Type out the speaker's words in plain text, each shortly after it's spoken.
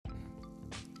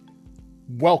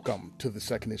Welcome to the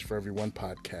Second is for Everyone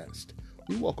podcast.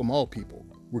 We welcome all people,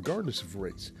 regardless of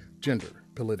race, gender,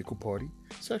 political party,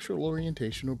 sexual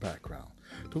orientation, or background,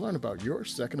 to learn about your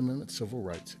Second Amendment civil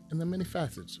rights and the many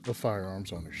facets of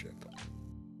firearms ownership.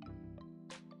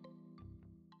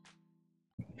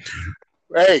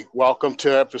 Hey, welcome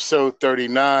to episode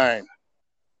 39.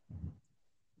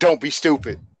 Don't be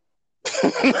stupid. of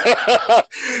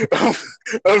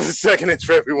the Second is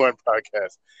for Everyone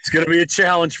podcast. It's going to be a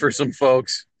challenge for some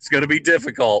folks. It's going to be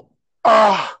difficult.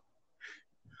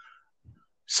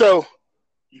 So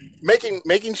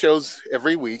making shows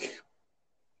every week,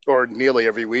 or nearly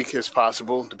every week as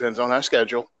possible, depends on our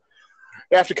schedule.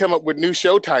 I have to come up with new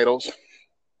show titles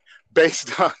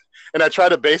based on, and I try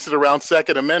to base it around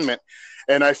Second Amendment.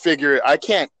 And I figure I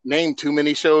can't name too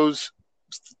many shows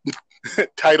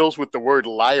titles with the word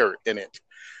liar in it,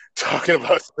 talking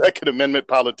about Second Amendment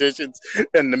politicians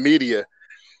and the media.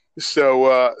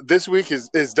 So this week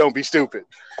is Don't Be Stupid.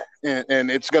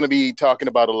 And it's going to be talking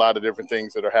about a lot of different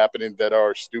things that are happening that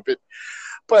are stupid.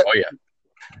 But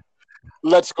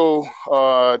let's go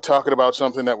talking about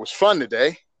something that was fun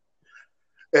today.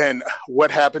 And what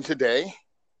happened today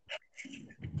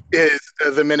is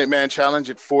the Minuteman Challenge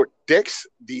at Fort Dix,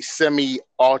 the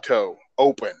semi-auto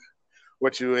open,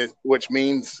 which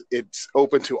means it's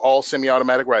open to all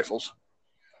semi-automatic rifles.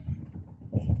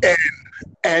 And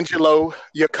Angelo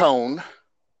Yacone,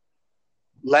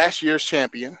 last year's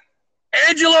champion.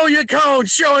 Angelo Yacone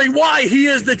showing why he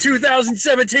is the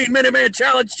 2017 Minuteman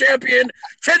Challenge champion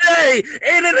today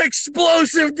in an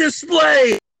explosive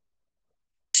display.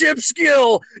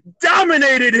 Skill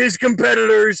dominated his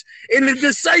competitors in a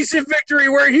decisive victory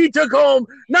where he took home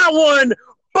not one,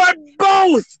 but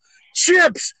both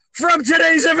chips from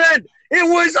today's event. It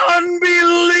was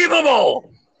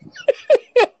unbelievable.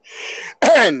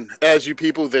 And as you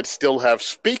people that still have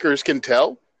speakers can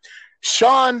tell,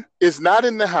 Sean is not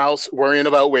in the house worrying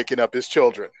about waking up his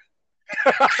children.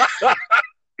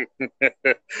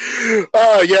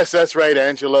 Yes, that's right.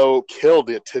 Angelo killed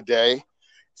it today.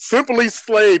 Simply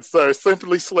slayed, sir.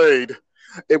 Simply slayed.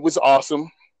 It was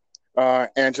awesome.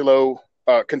 Angelo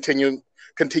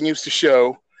continues to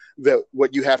show that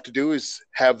what you have to do is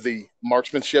have the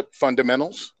marksmanship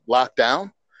fundamentals locked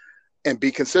down and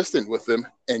be consistent with them,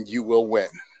 and you will win.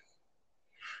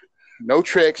 No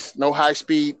tricks, no high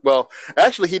speed. Well,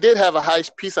 actually, he did have a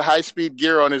piece of high speed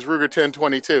gear on his Ruger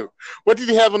 1022. What did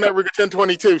he have on that Ruger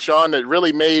 1022, Sean, that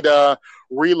really made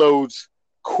reloads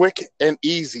quick and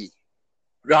easy?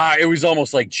 It was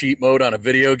almost like cheat mode on a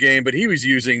video game, but he was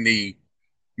using the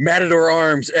Matador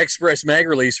Arms Express mag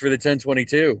release for the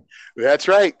 1022. That's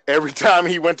right. Every time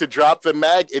he went to drop the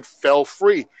mag, it fell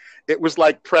free. It was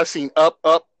like pressing up,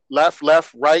 left,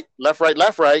 right, left, right,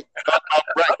 up, right. Up,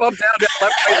 down,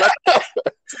 left, right, left.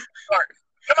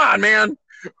 Come on, man.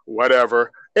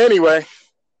 Whatever. Anyway,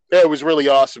 it was really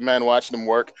awesome, man, watching him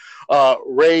work.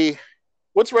 Ray,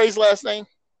 what's Ray's last name?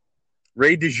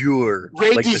 Ray de Jour.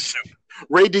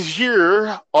 Ray de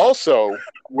Jour also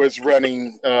was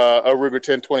running a Ruger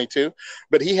 1022,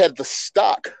 but he had the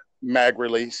stock mag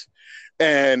release,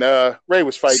 and Ray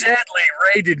was fighting. Sadly,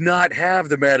 Ray did not have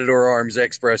the Matador Arms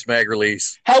Express mag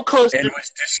release. How close? And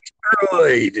was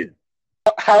destroyed.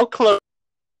 How close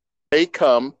did they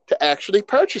come to actually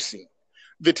purchasing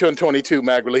the 1022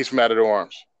 mag release from Matador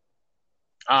Arms?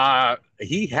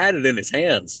 He had it in his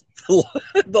hands.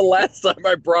 The last time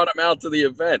I brought him out to the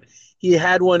event, he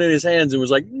had one in his hands and was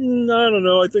like, I don't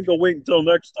know, I think I'll wait until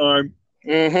next time.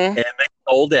 Mm-hmm. And they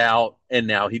sold out, and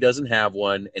now he doesn't have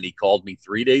one. And he called me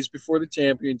 3 days before the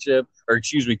championship,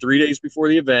 3 days before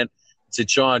the event,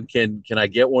 said, Sean, can I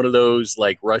get one of those,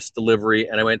 like, rush delivery?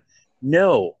 And I went,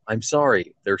 no, I'm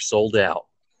sorry, they're sold out.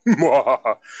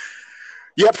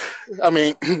 Yep. I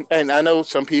mean, and I know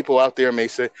some people out there may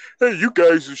say, hey, you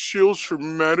guys are shills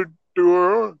from Matador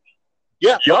Arms.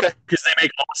 Yeah, yep, okay. Because they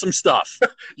make awesome stuff.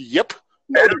 Yep.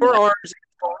 Matador Arms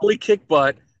totally kick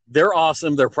butt. They're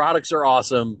awesome. Their products are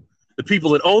awesome. The people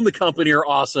that own the company are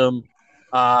awesome.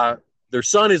 Their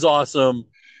son is awesome.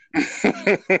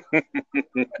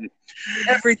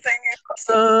 Everything is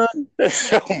awesome.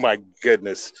 Oh, my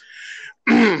goodness.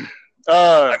 I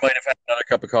might have had another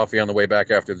cup of coffee on the way back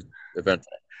after the event.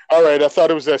 All right. I thought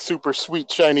it was that super sweet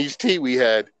Chinese tea we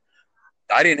had.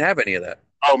 I didn't have any of that.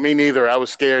 Oh, me neither. I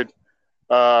was scared.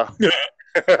 I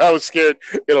was scared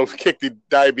it'll kick the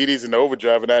diabetes into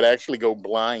overdrive and I'd actually go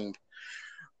blind.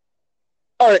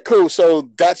 All right, cool. So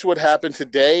that's what happened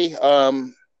today.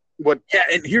 And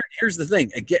here's the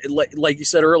thing. Again, like you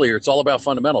said earlier, it's all about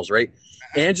fundamentals, right?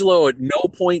 Angelo at no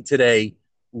point today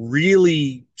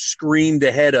really screamed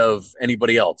ahead of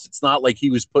anybody else. It's not like he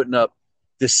was putting up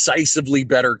decisively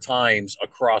better times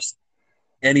across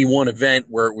any one event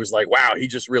where it was like, wow, he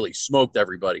just really smoked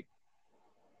everybody.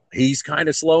 He's kind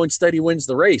of slow and steady wins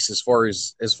the race as far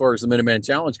as the Minuteman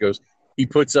Challenge goes. He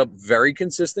puts up very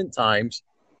consistent times.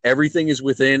 Everything is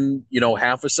within,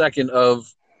 half a second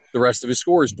of the rest of his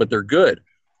scores, but they're good.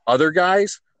 Other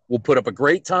guys will put up a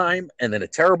great time and then a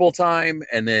terrible time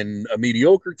and then a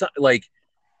mediocre time.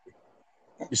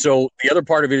 So the other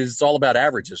part of it is it's all about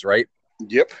averages, right?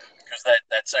 Yep. Because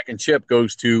that second chip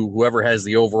goes to whoever has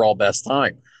the overall best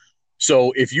time.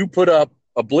 So if you put up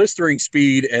a blistering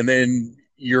speed and then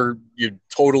you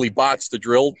totally botched the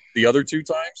drill the other two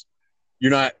times,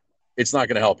 it's not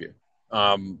going to help you.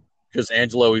 Because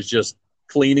Angelo is just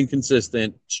clean and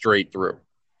consistent straight through.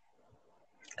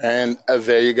 And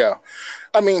there you go.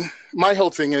 I mean, my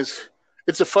whole thing is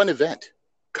it's a fun event.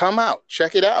 Come out,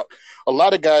 check it out. A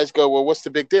lot of guys go, well, what's the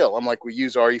big deal? I'm like, we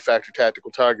use RE Factor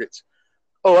tactical targets.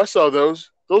 Oh, I saw those.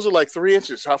 Those are like 3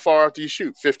 inches. How far out do you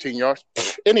shoot? 15 yards.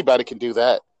 Anybody can do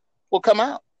that. Well, come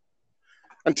out.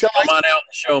 Come on out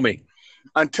and show me.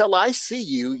 Until I see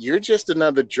you, you're just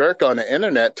another jerk on the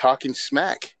internet talking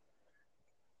smack.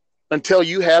 Until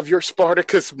you have your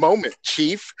Spartacus moment,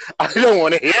 Chief. I don't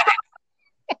want to hear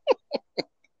it.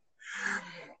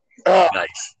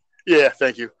 Nice. Yeah,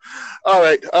 thank you. All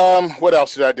right. What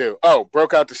else did I do? Oh,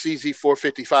 broke out the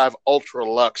CZ455 Ultra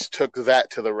Lux. Took that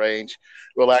to the range.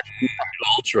 Well, actually,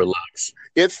 Ultra Lux.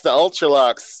 It's the Ultra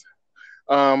Lux.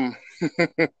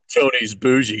 Tony's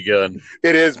bougie gun.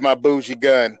 It is my bougie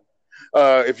gun.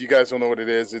 If you guys don't know what it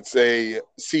is, it's a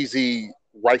CZ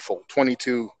rifle,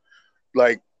 22,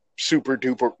 like super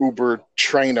duper uber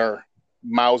trainer,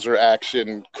 Mauser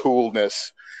action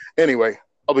coolness. Anyway,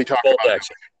 I'll be talking about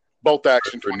action. Bolt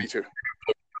action 22.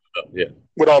 Yeah.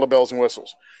 With all the bells and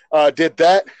whistles. Did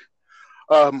that.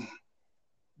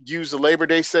 Use the Labor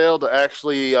Day sale to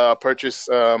actually purchase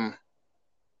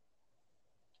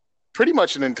pretty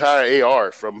much an entire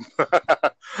AR from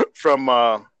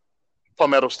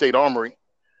Palmetto State Armory,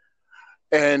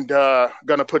 and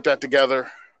gonna put that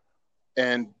together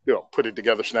and put it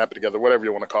together, snap it together, whatever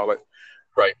you want to call it.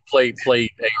 Right. Play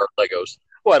AR Legos.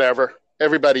 Whatever.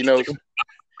 Everybody knows.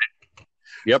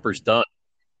 The upper's done.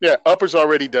 Yeah, upper's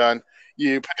already done.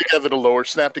 You put together the lower,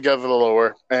 snap together the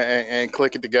lower, and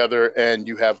click it together, and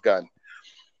you have gun.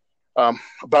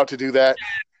 About to do that.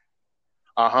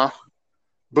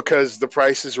 Because the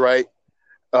price is right.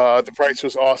 The price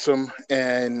was awesome,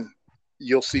 and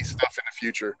you'll see stuff in the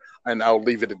future, and I'll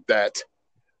leave it at that.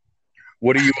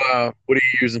 What are you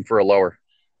using for a lower?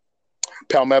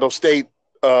 Palmetto State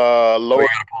lower.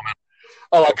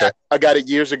 Oh, I got it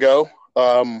years ago.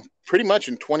 Pretty much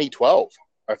in 2012,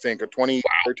 I think, or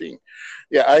 2013. Wow.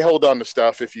 Yeah, I hold on to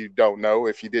stuff. If you don't know,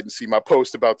 if you didn't see my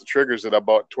post about the triggers that I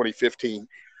bought 2015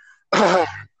 to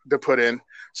put in,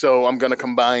 so I'm going to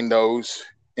combine those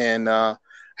and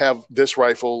have this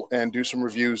rifle and do some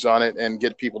reviews on it and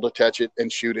get people to touch it and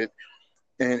shoot it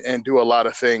and do a lot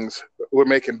of things. We're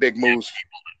making big moves. Get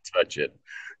people to touch it.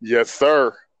 Yes,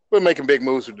 sir. We're making big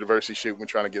moves with diversity shooting. We're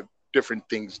trying to get different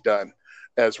things done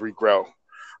as we grow.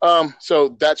 So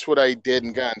that's what I did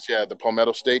in guns. Yeah, the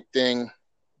Palmetto State thing.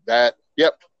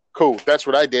 Yep, cool. That's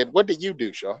what I did. What did you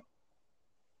do, Sean?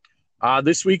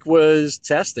 This week was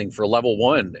testing for level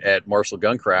 1 at Marshall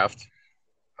Guncraft.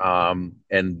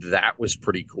 And that was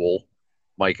pretty cool.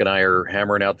 Mike and I are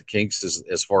hammering out the kinks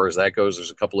as far as that goes.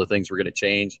 There's a couple of things we're going to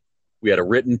change. We had a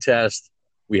written test.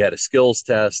 We had a skills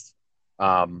test.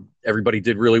 Everybody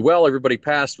did really well. Everybody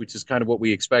passed, which is kind of what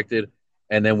we expected.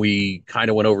 And then we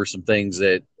kind of went over some things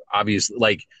that obviously,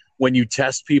 like when you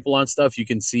test people on stuff, you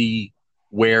can see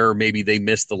where maybe they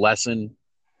missed the lesson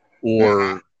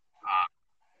or,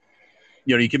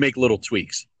 you can make little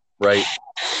tweaks, right?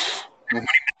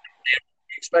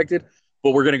 Expected,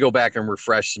 but we're going to go back and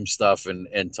refresh some stuff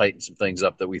and tighten some things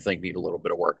up that we think need a little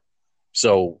bit of work.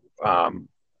 So,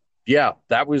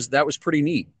 that was pretty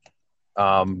neat.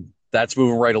 That's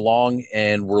moving right along,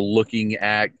 and we're looking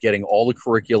at getting all the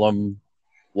curriculum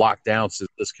locked down so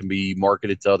this can be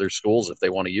marketed to other schools if they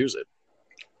want to use it.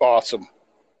 Awesome.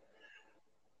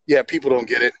 Yeah, people don't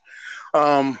get it.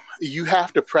 You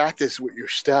have to practice with your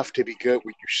stuff to be good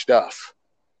with your stuff.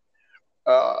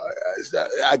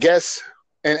 I guess,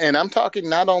 and I'm talking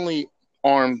not only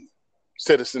armed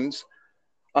citizens,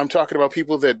 I'm talking about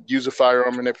people that use a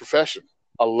firearm in their profession.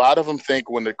 A lot of them think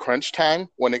when the crunch time,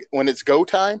 when it's go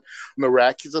time,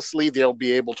 miraculously they'll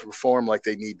be able to perform like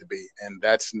they need to be, and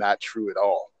that's not true at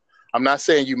all. I'm not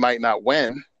saying you might not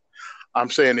win. I'm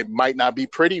saying it might not be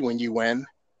pretty when you win.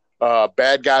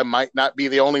 Bad guy might not be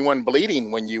the only one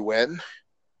bleeding when you win.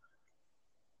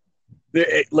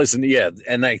 Listen, yeah,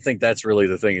 and I think that's really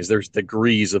the thing is there's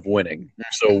degrees of winning.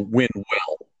 So win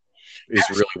well is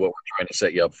really what we're trying to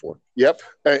set you up for. Yep.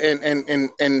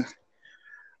 And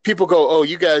people go, oh,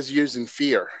 you guys using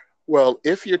fear. Well,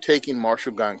 if you're taking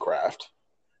martial gun craft,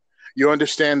 you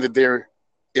understand that there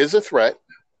is a threat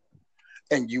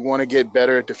and you want to get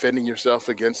better at defending yourself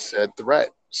against said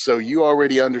threat. So you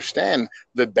already understand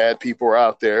that bad people are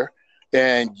out there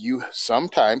and you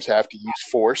sometimes have to use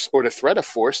force or the threat of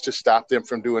force to stop them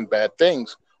from doing bad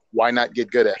things. Why not get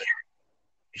good at it?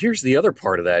 Here's the other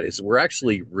part of that is we're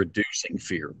actually reducing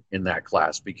fear in that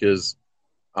class because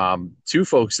two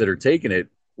folks that are taking it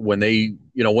when they,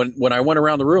 when I went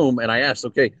around the room and I asked,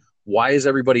 okay, why is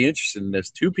everybody interested in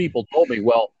this? Two people told me,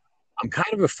 well, I'm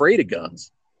kind of afraid of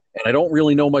guns and I don't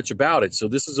really know much about it. So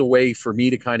this is a way for me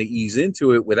to kind of ease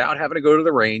into it without having to go to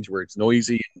the range where it's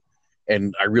noisy.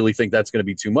 And I really think that's going to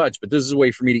be too much. But this is a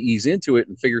way for me to ease into it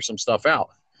and figure some stuff out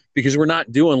because we're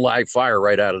not doing live fire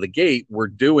right out of the gate. We're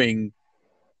doing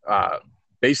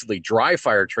basically dry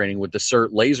fire training with the CERT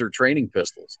laser training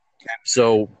pistols.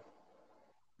 So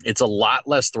it's a lot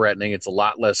less threatening. It's a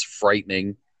lot less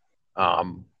frightening.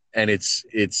 And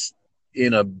it's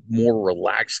in a more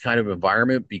relaxed kind of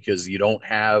environment because you don't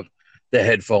have the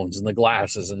headphones and the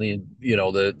glasses and the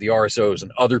RSOs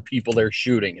and other people there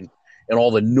shooting and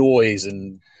all the noise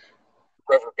and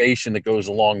reverberation that goes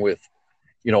along with,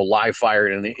 live fire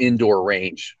in an indoor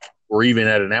range or even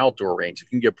at an outdoor range. It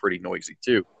can get pretty noisy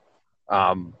too.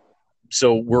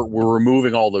 So we're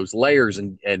removing all those layers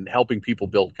and helping people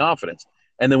build confidence.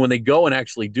 And then when they go and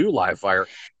actually do live fire,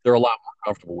 they're a lot more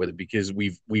comfortable with it because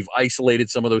we've isolated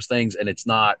some of those things and it's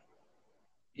not,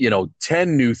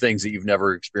 10 new things that you've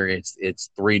never experienced. It's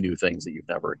 3 new things that you've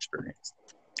never experienced.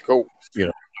 Cool.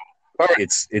 All right.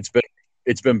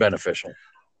 It's been beneficial.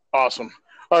 Awesome.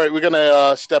 All right. We're going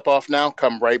to step off now,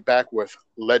 come right back with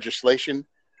legislation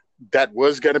that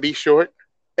was going to be short.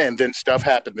 And then stuff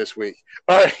happened this week.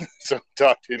 All right. So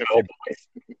talk to you in a few minutes.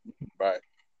 Bye.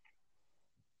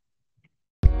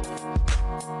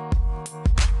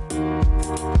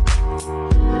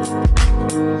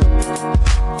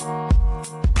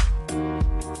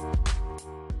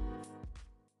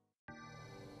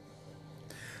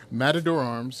 Matador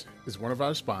Arms is one of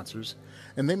our sponsors,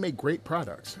 and they make great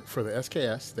products for the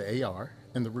SKS, the AR,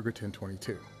 and the Ruger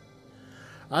 1022.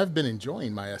 I've been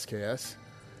enjoying my SKS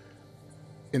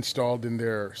installed in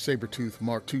their Sabertooth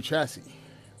Mark II chassis,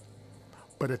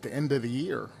 but at the end of the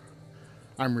year,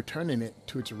 I'm returning it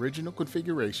to its original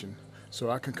configuration so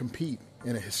I can compete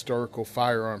in a historical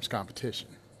firearms competition.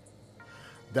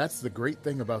 That's the great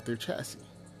thing about their chassis.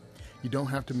 You don't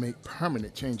have to make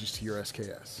permanent changes to your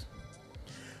SKS.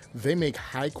 They make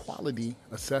high-quality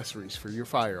accessories for your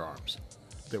firearms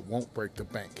that won't break the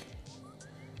bank.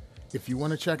 If you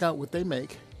want to check out what they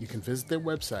make, you can visit their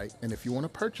website, and if you want to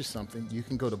purchase something, you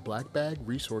can go to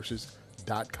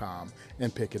blackbagresources.com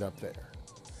and pick it up there.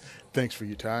 Thanks for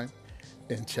your time,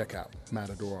 and check out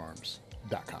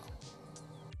matadorarms.com.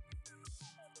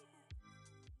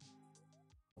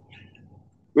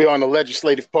 We're on the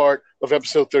legislative part of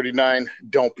episode 39,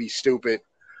 Don't Be Stupid.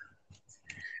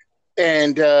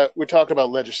 And we're talking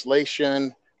about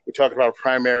legislation. We're talking about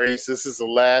primaries. This is the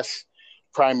last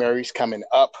primaries coming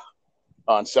up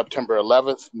on September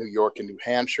 11th. New York and New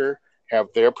Hampshire have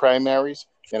their primaries.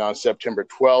 And on September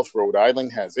 12th, Rhode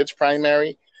Island has its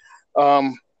primary.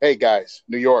 Hey, guys,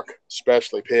 New York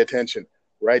especially, pay attention.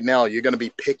 Right now, you're going to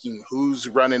be picking who's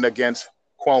running against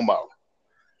Cuomo.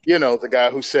 The guy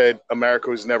who said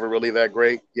America was never really that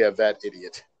great. Yeah, that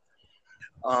idiot.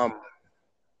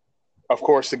 Of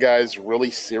course, the guy's really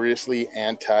seriously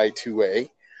anti-2A. I'm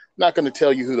not going to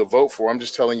tell you who to vote for. I'm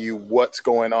just telling you what's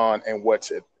going on and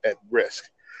what's at risk.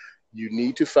 You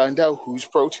need to find out who's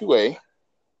pro-2A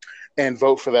and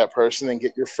vote for that person and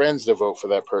get your friends to vote for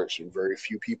that person. Very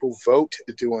few people vote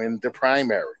during the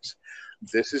primaries.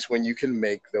 This is when you can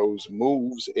make those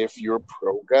moves if you're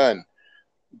pro-gun.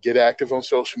 Get active on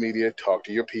social media, talk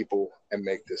to your people, and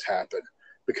make this happen.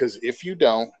 Because if you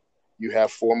don't, you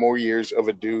have 4 more years of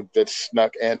a dude that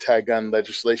snuck anti-gun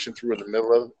legislation through in the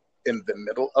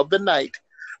middle of the night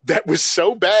that was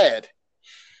so bad.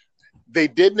 They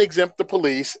didn't exempt the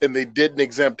police and they didn't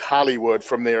exempt Hollywood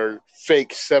from their fake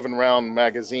 7-round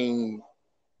magazine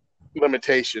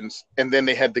limitations. And then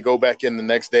they had to go back in the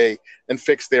next day and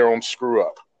fix their own screw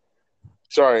up.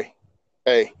 Sorry.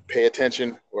 Hey, pay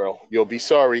attention. Well, you'll be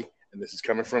sorry. And this is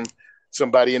coming from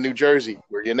somebody in New Jersey.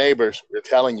 We're your neighbors. We're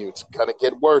telling you it's going to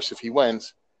get worse if he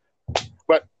wins.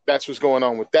 But that's what's going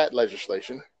on with that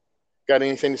legislation. Got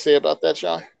anything to say about that,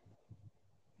 Sean?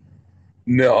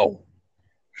 No.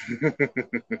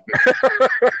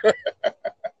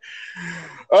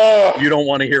 You don't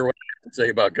want to hear what I have to say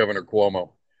about Governor Cuomo.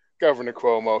 Governor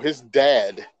Cuomo, his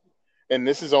dad, and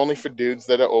this is only for dudes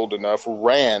that are old enough,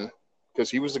 ran, because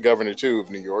he was the governor too of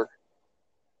New York,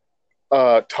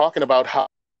 talking about how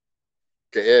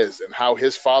it is and how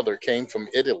his father came from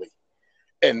Italy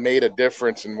and made a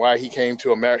difference and why he came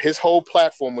to America. His whole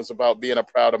platform was about being a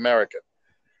proud American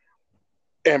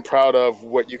and proud of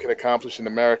what you can accomplish in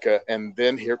America. And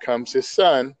then here comes his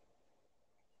son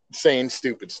saying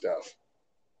stupid stuff.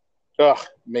 Ugh,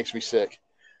 makes me sick.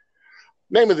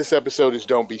 Name of this episode is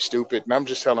Don't Be Stupid. And I'm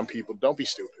just telling people, don't be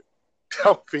stupid.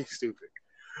 Don't be stupid.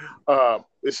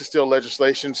 This is still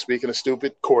legislation. Speaking of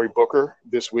stupid, Cory Booker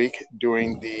this week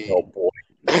during the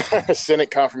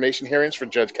Senate confirmation hearings for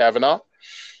Judge Kavanaugh.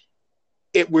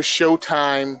 It was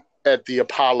showtime at the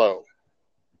Apollo.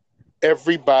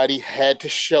 Everybody had to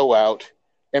show out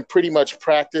and pretty much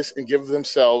practice and give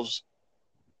themselves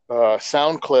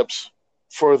sound clips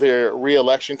for their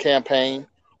re-election campaign,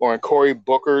 or in Cory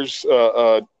Booker's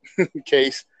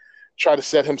case, try to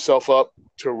set himself up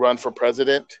to run for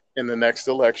president in the next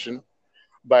election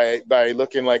by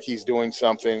looking like he's doing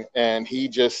something. And he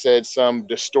just said some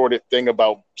distorted thing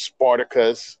about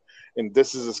Spartacus, and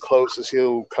this is as close as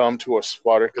he'll come to a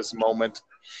Spartacus moment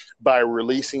by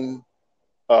releasing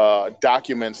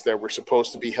documents that were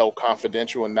supposed to be held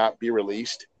confidential and not be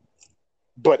released.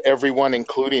 But everyone,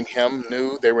 including him,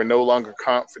 knew they were no longer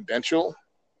confidential.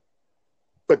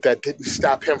 But that didn't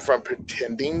stop him from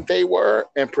pretending they were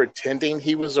and pretending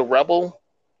he was a rebel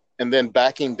and then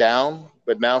backing down.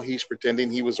 But now he's pretending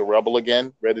he was a rebel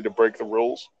again, ready to break the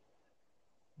rules.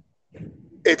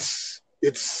 It's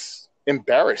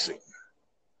embarrassing.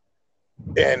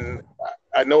 And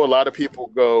I know a lot of people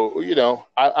go,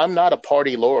 I'm not a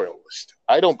party loyalist.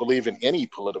 I don't believe in any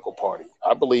political party.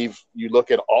 I believe you look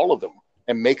at all of them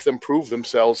and make them prove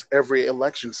themselves every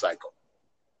election cycle.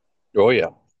 Oh, yeah.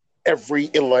 Every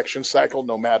election cycle,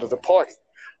 no matter the party.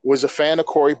 Was a fan of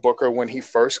Cory Booker when he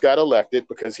first got elected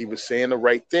because he was saying the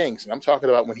right things. And I'm talking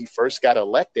about when he first got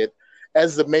elected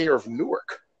as the mayor of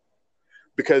Newark,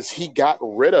 because he got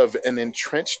rid of an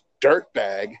entrenched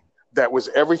dirtbag that was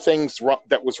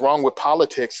that was wrong with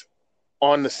politics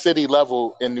on the city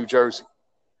level in New Jersey.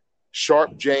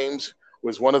 Sharp James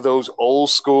was one of those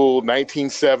old school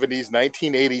 1970s,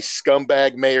 1980s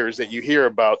scumbag mayors that you hear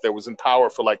about that was in power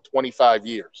for like 25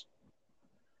 years.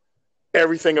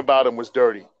 Everything about him was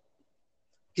dirty.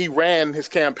 He ran his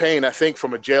campaign, I think,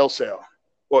 from a jail cell.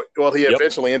 Well, he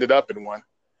eventually ended up in one.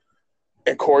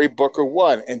 And Cory Booker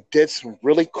won and did some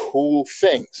really cool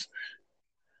things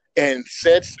and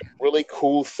said some really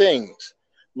cool things.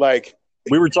 Like,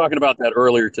 we were talking about that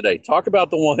earlier today. Talk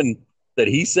about the one that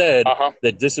he said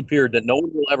that disappeared that no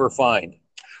one will ever find.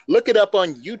 Look it up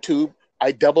on YouTube.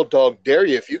 I double dog dare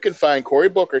you. If you can find Cory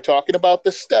Booker talking about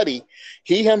the study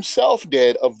he himself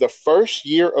did of the first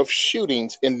year of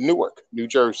shootings in Newark, New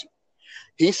Jersey.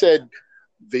 He said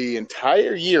the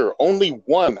entire year, only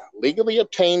one legally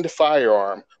obtained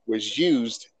firearm was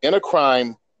used in a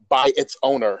crime by its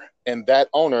owner. And that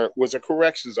owner was a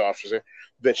corrections officer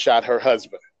that shot her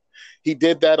husband. He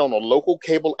did that on a local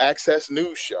cable access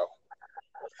news show.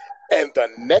 And the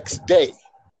next day,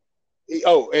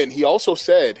 and he also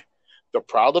said, the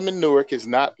problem in Newark is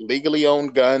not legally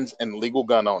owned guns and legal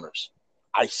gun owners.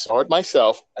 I saw it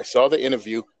myself. I saw the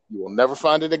interview. You will never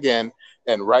find it again.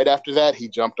 And right after that, he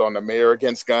jumped on the Mayor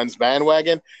Against Guns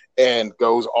bandwagon and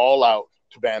goes all out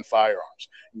to ban firearms.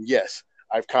 Yes,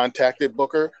 I've contacted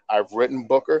Booker. I've written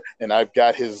Booker, and I've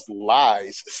got his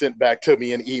lies sent back to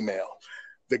me in email.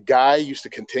 The guy used to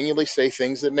continually say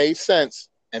things that made sense.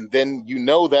 And then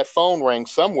that phone rang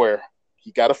somewhere.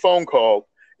 He got a phone call,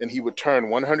 and he would turn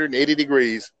 180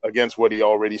 degrees against what he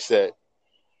already said.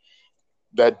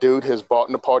 That dude has bought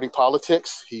into party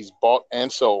politics. He's bought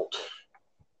and sold.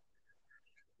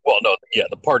 Well, no, yeah,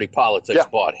 the party politics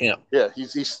bought him. Yeah,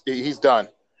 he's done.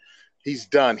 He's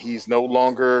done. He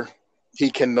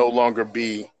can no longer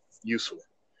be useful.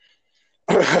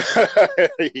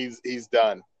 He's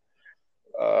done.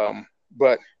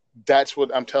 But that's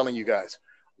what I'm telling you guys.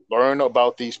 Learn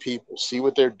about these people. See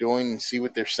what they're doing and see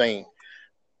what they're saying.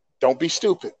 Don't be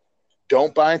stupid.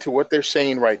 Don't buy into what they're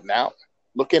saying right now.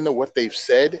 Look into what they've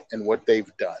said and what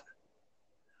they've done.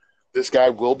 This guy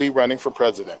will be running for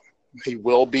president. He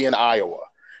will be in Iowa.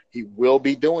 He will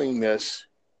be doing this.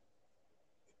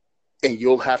 And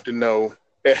you'll have to know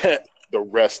the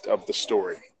rest of the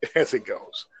story as it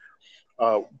goes.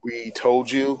 We told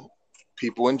you,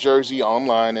 people in Jersey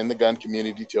online in the gun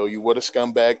community tell you what a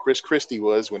scumbag Chris Christie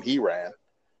was when he ran.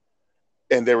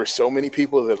 And there were so many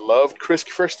people that loved Chris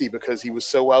Christie because he was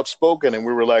so outspoken. And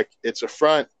we were like, it's a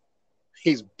front.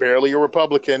 He's barely a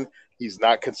Republican. He's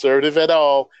not conservative at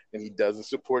all, and he doesn't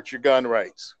support your gun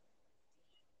rights.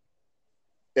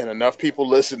 And enough people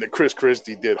listen that Chris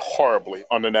Christie did horribly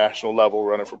on the national level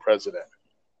running for president.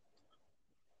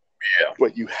 Yeah.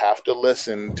 But you have to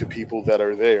listen to people that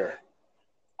are there.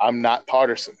 I'm not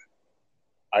partisan.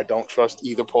 I don't trust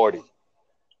either party.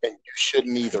 And you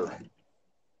shouldn't either.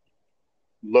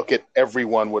 Look at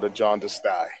everyone with a jaundiced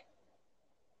eye.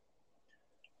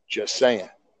 Just saying.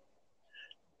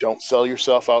 Don't sell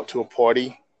yourself out to a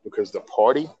party, because the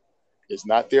party is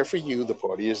not there for you. The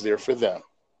party is there for them,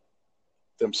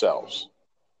 themselves.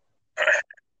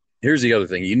 Here's the other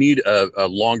thing. You need a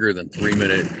longer than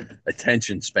 3-minute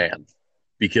attention span,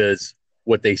 because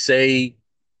what they say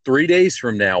 3 days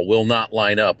from now will not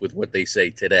line up with what they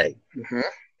say today. Mm-hmm.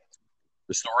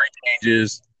 The story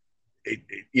changes.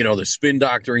 The spin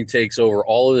doctoring takes over,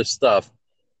 all of this stuff.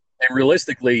 And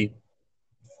realistically,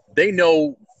 they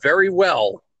know very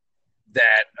well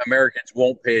that Americans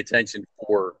won't pay attention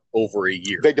for over a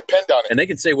year. They depend on it. And they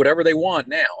can say whatever they want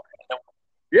now.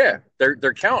 Yeah,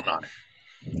 they're counting on it.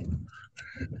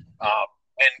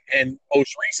 And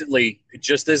most recently,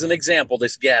 just as an example,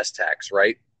 this gas tax,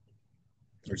 right?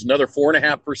 There's another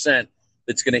 4.5%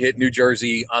 that's going to hit New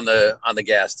Jersey on the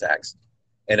gas tax.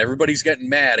 And everybody's getting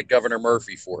mad at Governor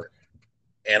Murphy for it.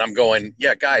 And I'm going,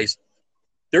 yeah, guys,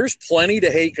 there's plenty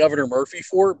to hate Governor Murphy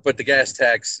for, but the gas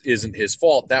tax isn't his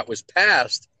fault. That was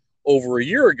passed over a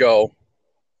year ago,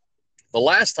 the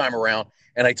last time around.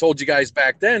 And I told you guys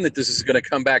back then that this is going to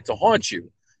come back to haunt you,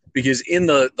 because in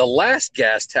the last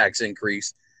gas tax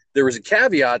increase, there was a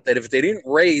caveat that if they didn't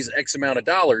raise X amount of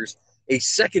dollars, a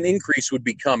second increase would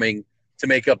be coming to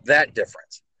make up that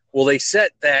difference. Well, they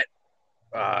set that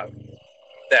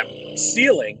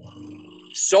ceiling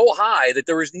so high that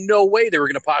there was no way they were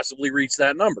going to possibly reach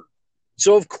that number.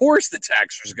 So, of course, the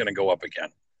tax was going to go up again.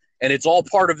 And it's all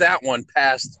part of that one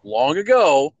passed long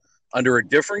ago under a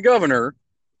different governor.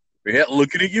 Yeah,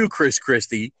 looking at you, Chris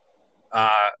Christie.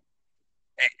 And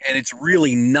it's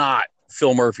really not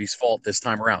Phil Murphy's fault this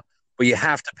time around. But you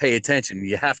have to pay attention.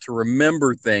 You have to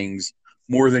remember things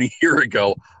more than a year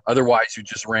ago. Otherwise, you're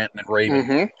just ranting and raving.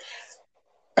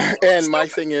 Mm-hmm. And my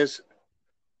thing is,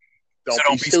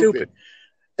 don't be stupid.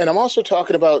 And I'm also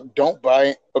talking about don't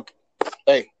buy. Okay.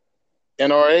 Hey,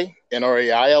 NRA,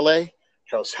 NRAILA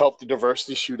has helped the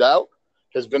diversity shootout,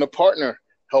 has been a partner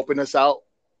helping us out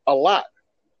a lot.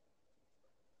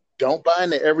 Don't buy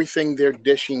into everything they're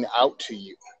dishing out to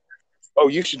you. Oh,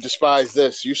 you should despise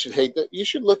this. You should hate that. You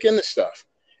should look into stuff.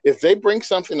 If they bring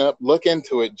something up, look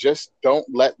into it. Just don't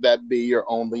let that be your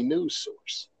only news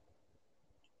source.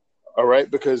 All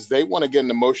right? Because they want to get an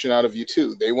emotion out of you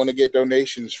too. They want to get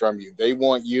donations from you. They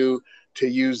want you to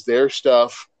use their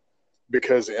stuff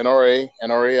because NRA,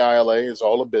 NRAILA is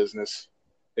all a business,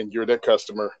 and you're their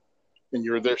customer, and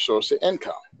you're their source of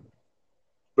income.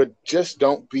 But just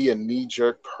don't be a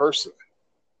knee-jerk person.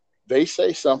 They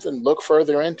say something, look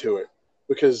further into it,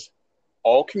 because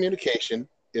all communication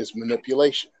is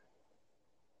manipulation.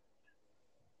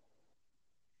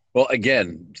 Well,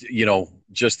 again,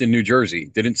 just in New Jersey,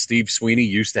 didn't Steve Sweeney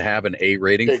used to have an A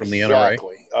rating from the NRA?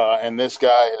 Exactly. And this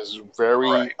guy is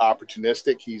very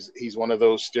opportunistic. He's one of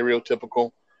those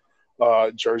stereotypical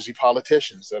Jersey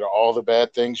politicians that are all the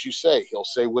bad things you say. He'll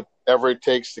say whatever it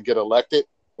takes to get elected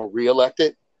or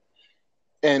reelected,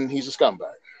 and he's a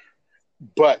scumbag.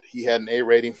 But he had an A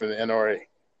rating for the NRA,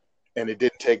 and it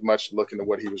didn't take much to look into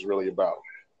what he was really about.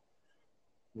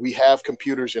 We have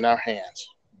computers in our hands.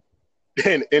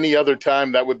 And any other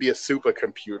time, that would be a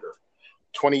supercomputer.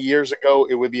 20 years ago,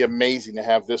 it would be amazing to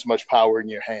have this much power in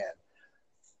your hand.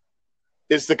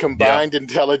 It's the combined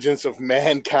intelligence of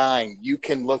mankind. You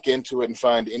can look into it and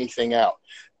find anything out.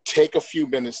 Take a few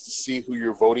minutes to see who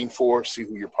you're voting for, see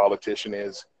who your politician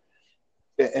is,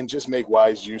 and just make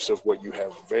wise use of what you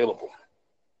have available.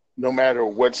 No matter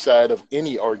what side of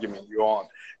any argument you're on,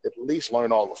 at least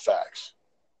learn all the facts.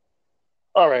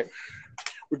 All right.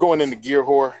 We're going into Gear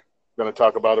Whore. We're going to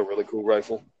talk about a really cool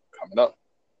rifle coming up.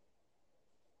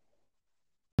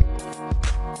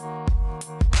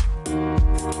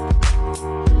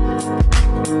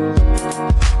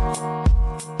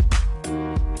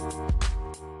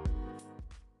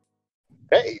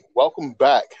 Hey, welcome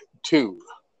back to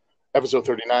episode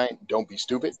 39, Don't Be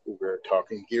Stupid. We're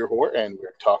talking Gear Whore, and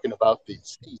we're talking about the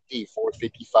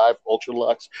CD455 Ultra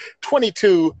Lux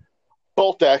 22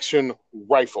 bolt action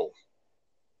rifle.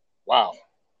 Wow,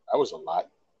 that was a lot.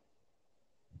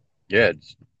 Yeah.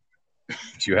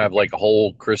 Do you have like a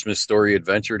whole Christmas story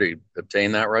adventure to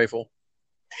obtain that rifle?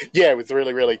 Yeah, it was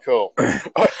really, really cool.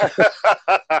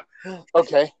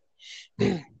 Okay.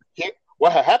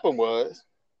 What happened was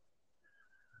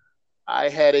I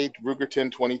had a Ruger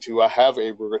 1022. I have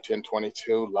a Ruger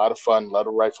 1022. A lot of fun, a lot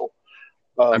of rifle.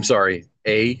 I'm sorry,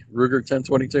 a Ruger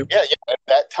 1022? Yeah. At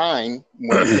that time,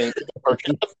 when it came to the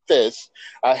purchase of this,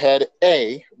 I had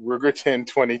a Ruger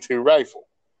 1022 rifle.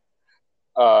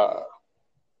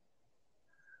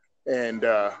 And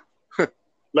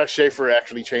Les Schaefer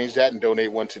actually changed that and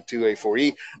donate one to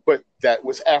 2A4E, but that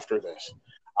was after this.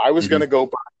 I was going to go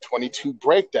buy 22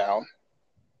 breakdown,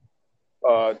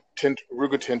 Ruger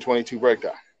 1022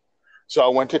 breakdown. So I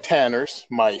went to Tanner's,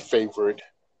 my favorite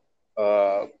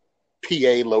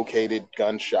PA-located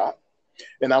gun shop,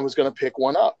 and I was going to pick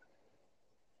one up.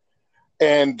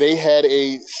 And they had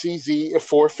a CZ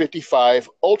 455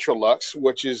 Ultra Lux,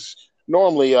 which is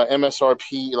normally a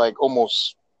MSRP like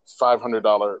almost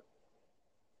 $500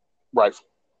 rifle.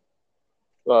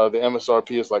 The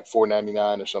MSRP is like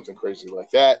 $499 or something crazy like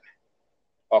that.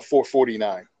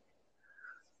 $449.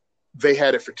 They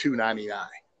had it for $299.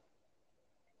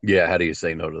 Yeah, how do you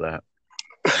say no to that?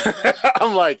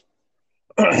 I'm like,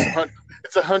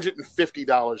 it's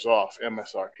 $150 off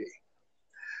MSRP.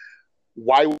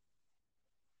 Why?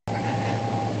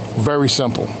 Very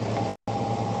simple.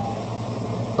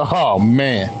 Oh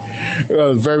man,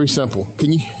 very simple.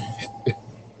 Can you?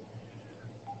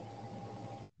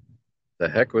 The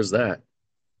heck was that?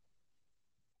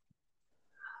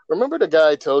 Remember the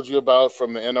guy I told you about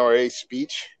from the NRA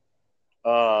speech?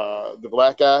 The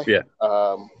black guy? Yeah.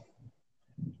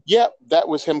 Yeah, that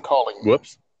was him calling me.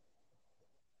 Whoops.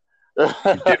 You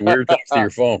did weird things to your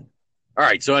phone. All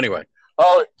right, so anyway.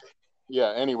 Oh,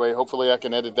 yeah, anyway, hopefully I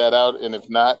can edit that out, and if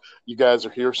not, you guys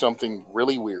will hear something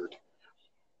really weird.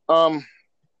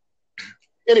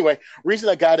 Anyway, reason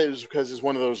I got it is because it's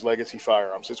one of those legacy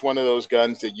firearms. It's one of those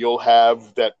guns that you'll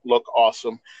have that look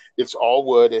awesome. It's all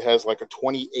wood. It has like a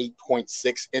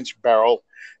 28.6-inch barrel,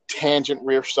 tangent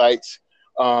rear sights,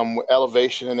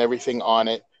 elevation and everything on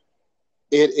it.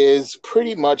 It is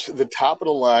pretty much the top of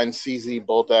the line CZ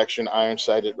bolt action iron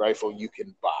sighted rifle you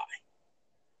can buy.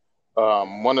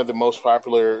 One of the most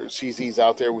popular CZs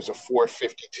out there was a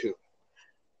 452.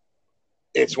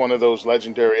 It's one of those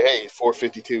legendary, hey,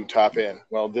 452 top end.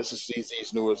 Well, this is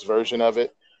CZ's newest version of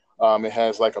it. It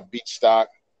has like a beat stock,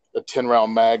 a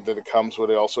 10-round mag that it comes with.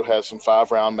 It also has some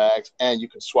 5-round mags, and you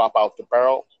can swap out the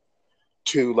barrel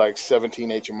to like 17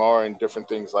 HMR and different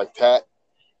things like that.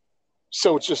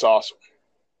 So it's just awesome.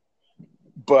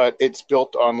 But it's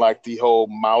built on like the whole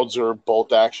Mauser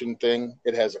bolt action thing.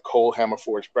 It has a cold hammer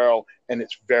forged barrel, and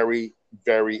it's very,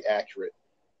 very accurate.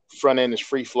 Front end is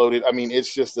free floated. I mean,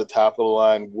 it's just the top of the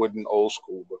line wooden old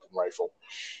school looking rifle,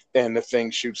 and the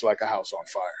thing shoots like a house on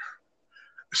fire.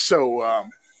 So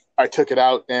I took it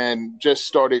out and just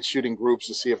started shooting groups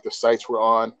to see if the sights were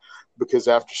on, because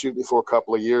after shooting for a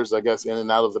couple of years, I guess in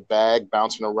and out of the bag,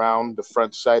 bouncing around, the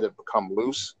front sight had become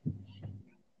loose.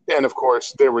 And of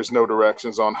course, there was no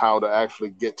directions on how to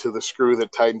actually get to the screw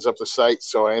that tightens up the sight.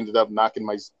 So I ended up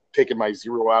taking my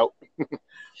zero out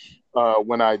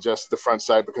when I adjusted the front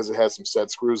sight, because it has some set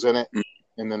screws in it.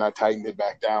 And then I tightened it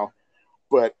back down.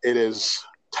 But it is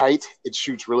tight. It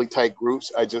shoots really tight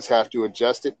groups. I just have to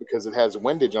adjust it because it has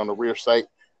windage on the rear sight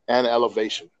and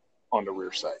elevation on the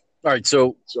rear sight. All right,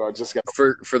 so I just got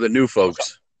for the new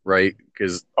folks, right?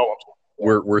 Because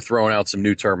we're throwing out some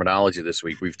new terminology this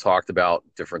week. We've talked about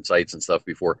different sights and stuff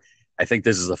before. I think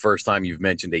this is the first time you've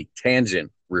mentioned a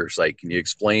tangent rear sight. Can you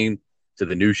explain to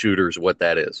the new shooters what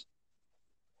that is?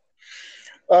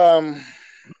 Dang.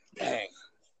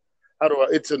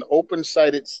 It's an open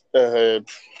sight. It's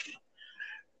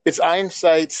iron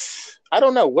sights. I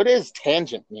don't know. What does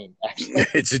tangent mean, actually?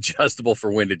 It's adjustable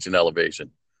for windage and elevation.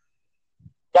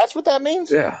 That's what that means?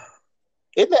 Yeah.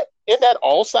 Isn't that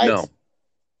all sights? No.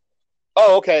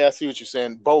 Oh, okay. I see what you're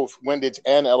saying. Both windage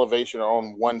and elevation are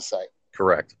on one sight.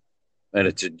 Correct. And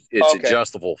it's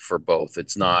adjustable for both.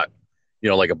 It's not,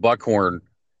 like a buckhorn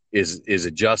is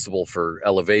adjustable for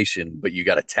elevation, but you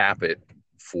got to tap it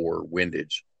for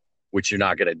windage, which you're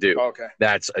not going to do. Okay.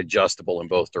 That's adjustable in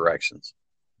both directions.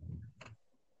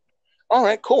 All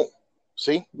right, cool.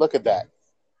 See, look at that.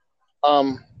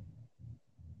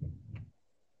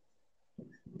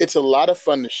 It's a lot of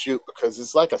fun to shoot because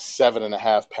it's like a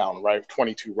 7.5 pound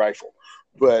 22 rifle,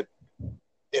 but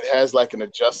it has like an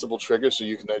adjustable trigger, so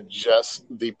you can adjust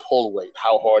the pull weight,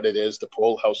 how hard it is to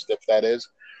pull, how stiff that is,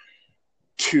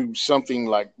 to something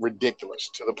like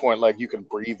ridiculous, to the point like you can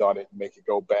breathe on it and make it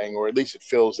go bang, or at least it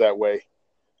feels that way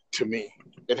to me.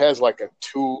 It has like a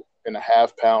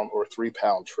 2.5 pound or 3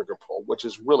 pound trigger pull, which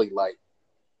is really light.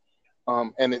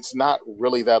 And it's not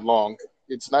really that long.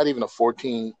 It's not even a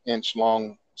 14-inch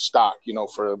long stock,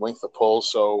 for length of pull.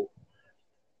 So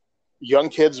young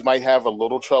kids might have a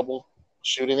little trouble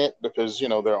shooting it because,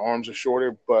 their arms are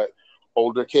shorter, but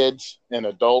older kids and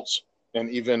adults and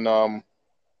even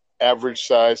average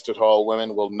size to tall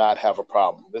women will not have a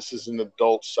problem. This is an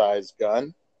adult size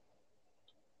gun,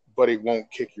 but it won't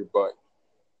kick your butt.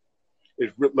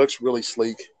 It looks really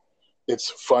sleek. It's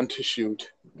fun to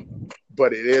shoot,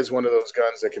 but it is one of those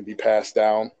guns that can be passed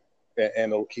down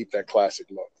and it'll keep that classic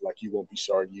look. Like you won't be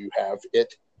sorry you have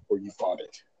it or you bought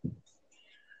it.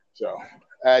 So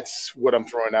that's what I'm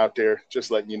throwing out there,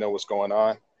 just letting you know what's going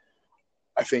on.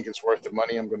 I think it's worth the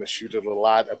money. I'm going to shoot it a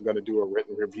lot. I'm going to do a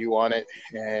written review on it,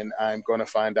 and I'm going to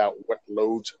find out what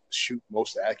loads shoot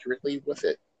most accurately with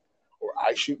it, or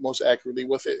I shoot most accurately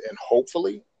with it, and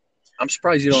hopefully. I'm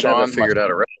surprised you don't have it figured out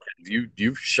already.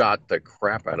 You've shot the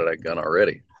crap out of that gun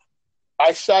already.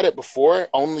 I shot it before,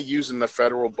 only using the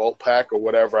federal bolt pack or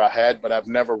whatever I had, but I've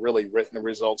never really written the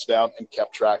results down and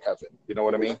kept track of it. You know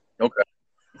what I mean? Okay.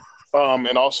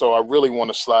 And also, I really want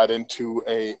to slide into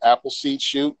a Appleseed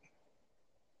shoot.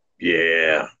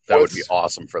 Yeah, that would be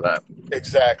awesome for that.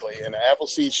 Exactly. And the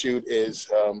Appleseed shoot is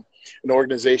an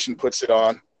organization puts it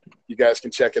on. You guys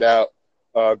can check it out.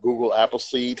 Google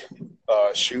Appleseed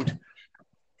shoot.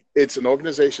 It's an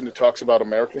organization that talks about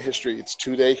American history. It's a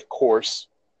 2-day course,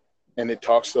 and it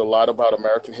talks a lot about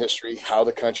American history, how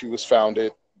the country was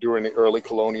founded during the early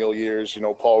colonial years,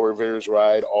 Paul Revere's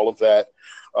ride, all of that,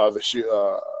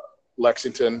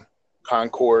 Lexington,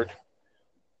 Concord.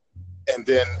 And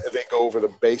then they go over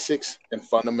the basics and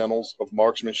fundamentals of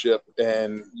marksmanship,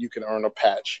 and you can earn a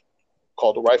patch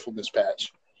called a rifleman's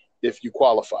patch if you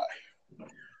qualify.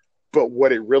 But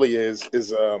what it really is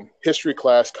history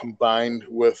class combined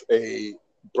with a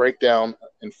breakdown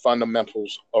and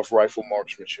fundamentals of rifle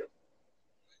marksmanship.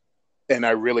 And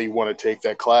I really want to take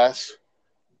that class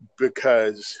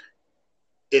because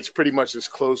it's pretty much as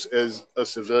close as a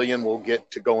civilian will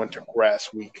get to go into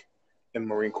grass week in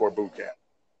Marine Corps boot camp.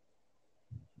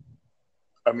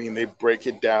 I mean, they break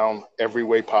it down every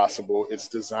way possible. It's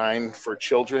designed for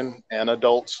children and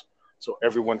adults, so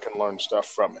everyone can learn stuff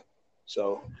from it.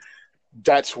 So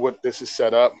that's what this is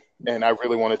set up, and I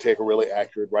really want to take a really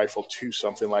accurate rifle to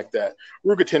something like that.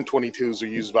 Ruger 1022s are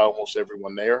used by almost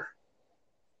everyone there.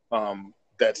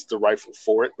 That's the rifle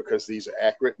for it because these are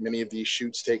accurate. Many of these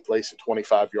shoots take place at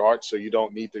 25 yards, so you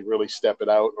don't need to really step it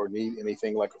out or need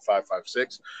anything like a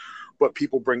 5.56. But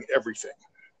people bring everything.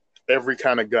 Every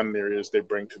kind of gun there is, they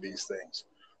bring to these things.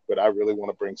 But I really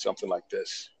want to bring something like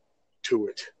this to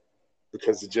it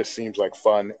because it just seems like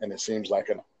fun, and it seems like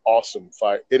an awesome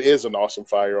fire. It is an awesome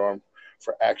firearm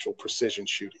for actual precision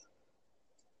shooting.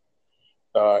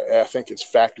 I think it's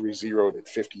factory zeroed at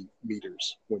 50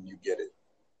 meters when you get it.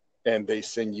 And they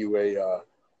send you a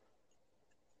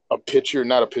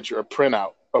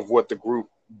printout of what the group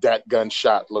that gun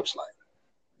shot looks like,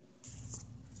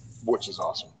 which is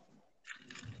awesome.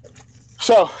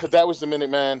 So that was the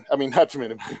Minuteman. I mean, not the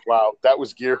Minuteman. Wow, that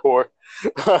was Gear Whore.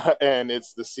 And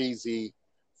it's the CZ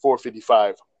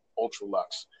 455 Ultra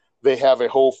Lux. They have a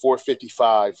whole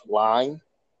 455 line,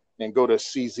 and go to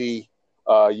CZUSA.com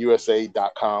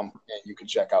and you can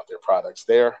check out their products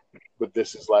there. But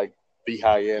this is like the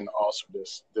high-end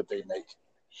awesomeness that they make.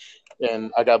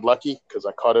 And I got lucky because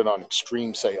I caught it on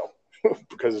extreme sale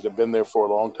because it had been there for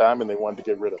a long time and they wanted to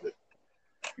get rid of it.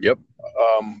 Yep.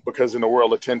 Because in the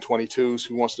world of 1022s,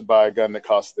 who wants to buy a gun that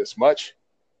costs this much?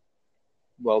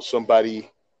 Well,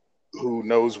 somebody who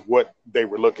knows what they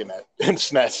were looking at and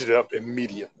snatched it up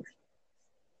immediately.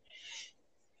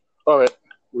 All right,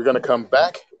 we're going to come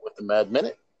back with the Mad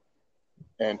Minute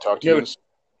and talk to you.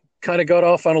 Kind of got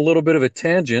off on a little bit of a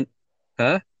tangent,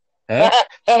 huh?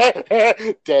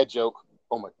 Dad joke.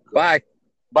 Oh, my God.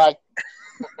 Bye.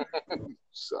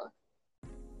 Sorry.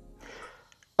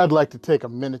 I'd like to take a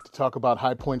minute to talk about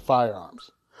High Point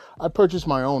firearms. I purchased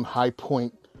my own High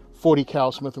Point 40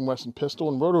 cal Smith & Wesson pistol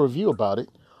and wrote a review about it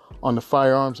on the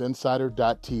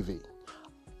firearmsinsider.tv.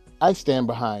 I stand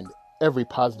behind every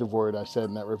positive word I said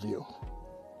in that review.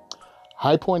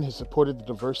 High Point has supported the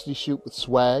diversity shoot with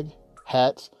swag,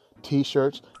 hats,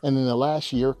 t-shirts, and in the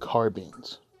last year,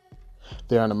 carbines.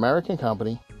 They're an American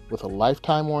company with a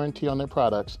lifetime warranty on their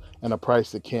products and a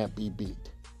price that can't be beat.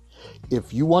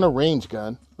 If you want a range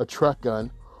gun, a truck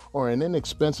gun, or an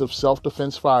inexpensive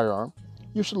self-defense firearm,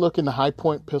 you should look into High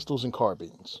Point pistols and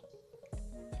carbines.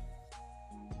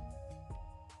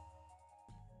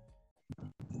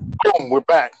 Boom, we're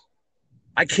back.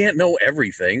 I can't know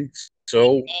everything,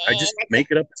 so I just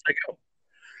make it up as I go.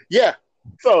 Yeah,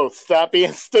 so stop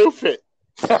being stupid.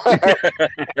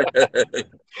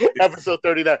 Episode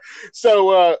 39.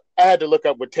 So I had to look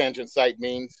up what tangent site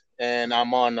means, and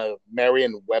I'm on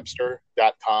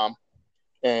Merriam-Webster.com.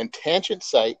 And tangent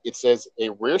sight, it says a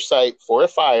rear sight for a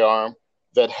firearm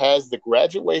that has the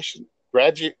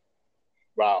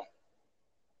wow.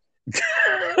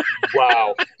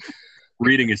 Wow.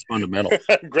 Reading is fundamental.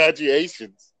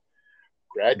 Graduations.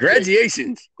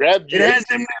 Graduations. It has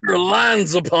them there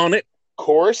lines upon it.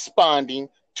 Corresponding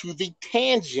to the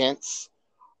tangents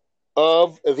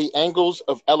of the angles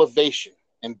of elevation.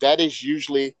 And that is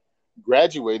usually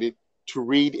graduated to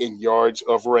read in yards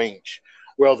of range.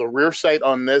 Well, the rear sight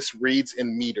on this reads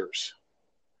in meters.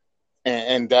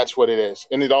 And that's what it is.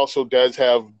 And it also does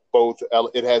have both.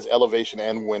 It has elevation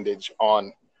and windage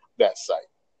on that sight.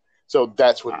 So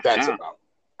that's what that's about.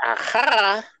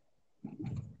 Aha!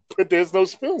 But there's no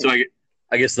spoon. So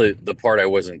I guess the part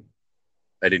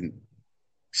I didn't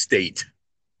state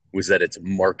was that it's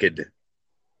marked. It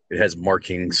has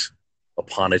markings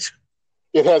upon it.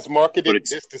 It has marketed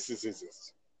distances.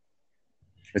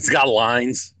 It's got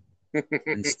lines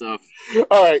and stuff.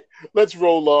 All right, let's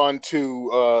roll on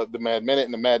to the Mad Minute.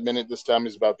 And the Mad Minute this time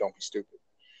is about Don't Be Stupid.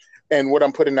 And what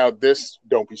I'm putting out this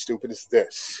Don't Be Stupid is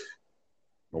this.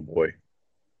 Oh, boy.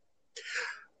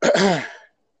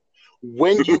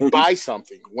 When you buy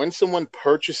something, when someone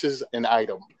purchases an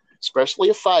item, especially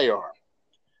a firearm,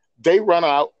 they run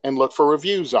out and look for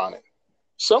reviews on it.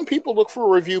 Some people look for a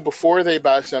review before they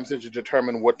buy something to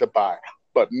determine what to buy.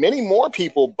 But many more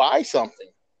people buy something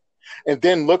and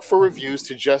then look for reviews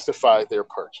to justify their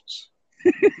purchase.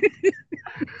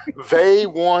 They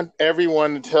want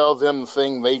everyone to tell them the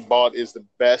thing they bought is the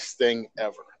best thing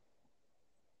ever.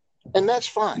 And that's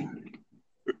fine.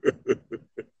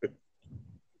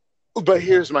 But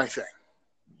here's my thing.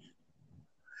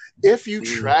 If you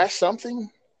trash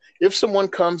something, if someone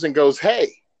comes and goes,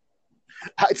 hey,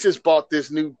 I just bought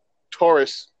this new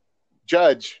Taurus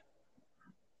Judge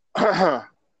that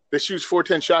shoots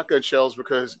 410 shotgun shells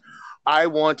because I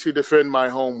want to defend my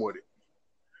home with it.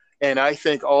 And I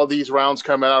think all these rounds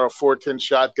coming out of 410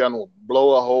 shotgun will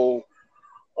blow a hole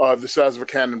the size of a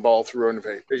cannonball through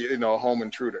a home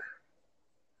intruder.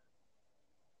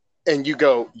 And you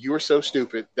go, you are so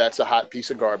stupid. That's a hot piece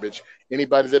of garbage.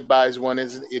 Anybody that buys one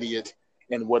is an idiot.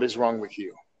 And what is wrong with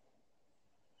you?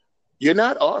 You're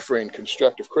not offering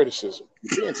constructive criticism.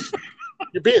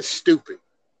 You're being stupid.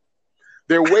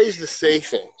 There are ways to say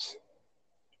things.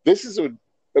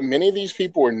 Many of these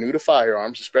people are new to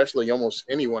firearms, especially almost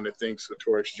anyone that thinks a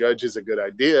Taurus Judge is a good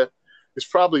idea is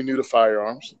probably new to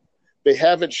firearms. They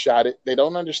haven't shot it. They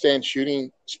don't understand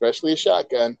shooting, especially a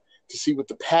shotgun, to see what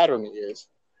the pattern is.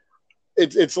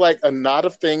 It's like a knot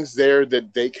of things there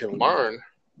that they can learn,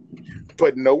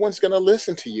 but no one's going to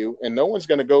listen to you, and no one's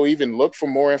going to go even look for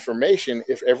more information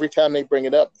if every time they bring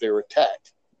it up, they're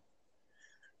attacked.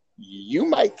 You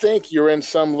might think you're in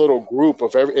some little group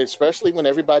of especially when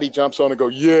everybody jumps on and go,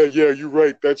 yeah, you're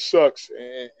right, that sucks.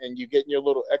 And you get in your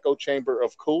little echo chamber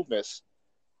of coolness,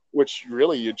 which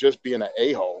really you're just being an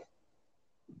a-hole.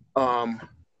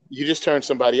 You just turn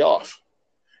somebody off.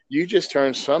 You just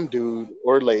turn some dude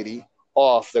or lady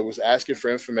off that was asking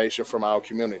for information from our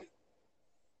community.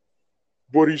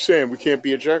 What are you saying? We can't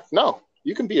be a jerk? No,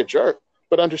 you can be a jerk,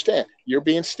 but understand, you're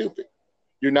being stupid.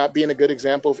 You're not being a good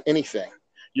example of anything.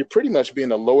 You're pretty much being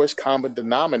the lowest common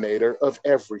denominator of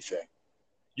everything.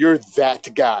 You're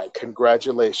that guy.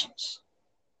 Congratulations.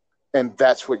 And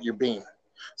that's what you're being.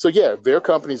 So, yeah, there are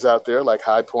companies out there like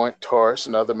High Point, Taurus,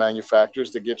 and other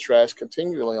manufacturers that get trashed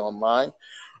continually online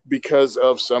because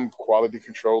of some quality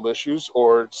control issues,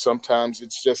 or sometimes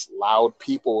it's just loud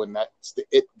people, and that's the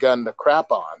it gun to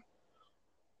crap on.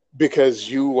 Because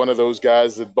you, one of those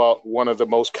guys that bought one of the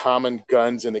most common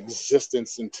guns in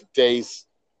existence in today's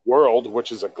world,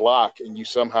 which is a Glock, and you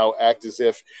somehow act as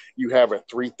if you have a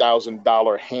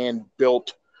 $3,000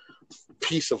 hand-built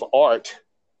piece of art,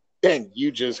 and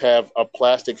you just have a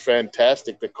plastic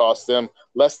fantastic that costs them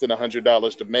less than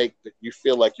 $100 to make, that you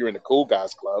feel like you're in the cool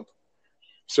guys club,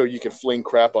 so you can fling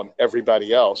crap on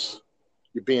everybody else.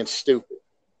 You're being stupid.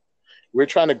 We're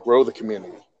trying to grow the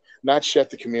community, not shut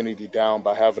the community down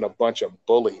by having a bunch of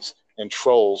bullies and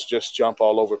trolls just jump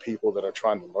all over people that are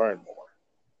trying to learn more.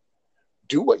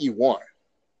 Do what you want.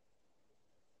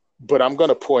 But I'm going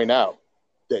to point out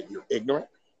that you're ignorant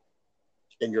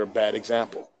and you're a bad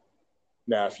example.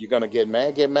 Now, if you're going to get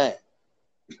mad, get mad.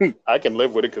 I can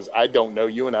live with it because I don't know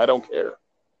you and I don't care.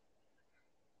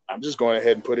 I'm just going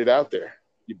ahead and put it out there.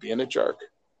 You're being a jerk.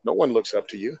 No one looks up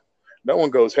to you. No one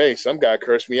goes, hey, some guy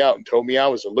cursed me out and told me I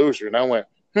was a loser. And I went,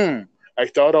 I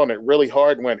thought on it really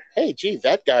hard and went, hey, gee,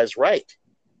 that guy's right.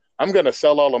 I'm going to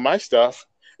sell all of my stuff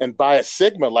and buy a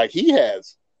Sigma like he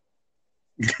has.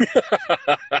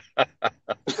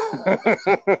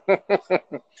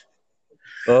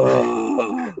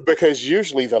 Because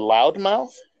usually the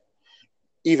loudmouth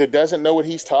either doesn't know what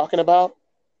he's talking about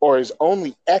or is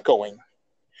only echoing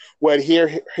what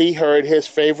he heard his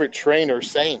favorite trainer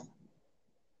saying.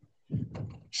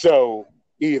 So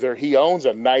either he owns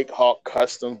a Nighthawk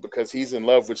Custom because he's in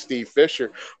love with Steve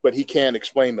Fisher, but he can't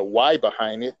explain the why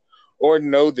behind it, or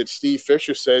know that Steve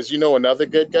Fisher says, another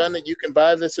good gun that you can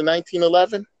buy that's a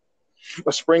 1911?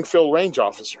 A Springfield Range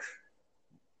Officer.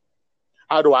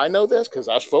 How do I know this? Because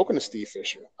I've spoken to Steve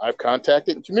Fisher. I've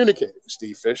contacted and communicated with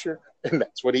Steve Fisher, and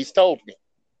that's what he's told me.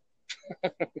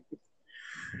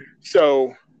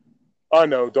 So,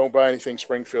 no, don't buy anything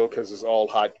Springfield because it's all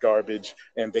hot garbage,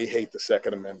 and they hate the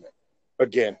Second Amendment.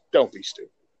 Again, don't be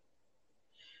stupid.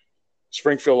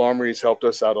 Springfield Armory has helped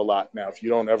us out a lot. Now, if you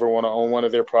don't ever want to own one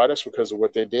of their products because of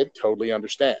what they did, totally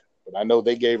understand. But I know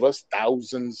they gave us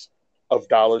thousands of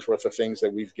dollars worth of things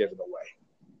that we've given away.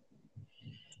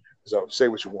 So say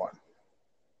what you want.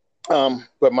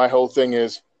 But my whole thing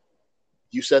is,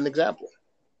 you set an example.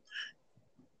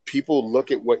 People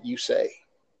look at what you say.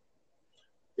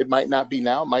 It might not be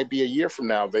now. It might be a year from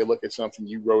now. They look at something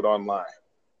you wrote online,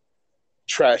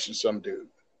 trashing some dude.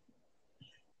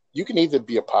 You can either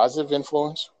be a positive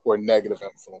influence or a negative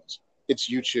influence. It's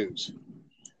you choose.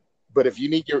 But if you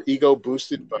need your ego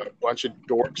boosted by a bunch of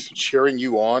dorks cheering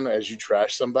you on as you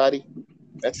trash somebody,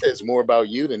 that says more about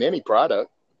you than any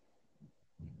product.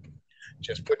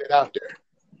 Just put it out there.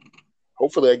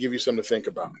 Hopefully I give you something to think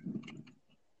about.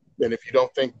 And if you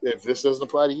don't think, if this doesn't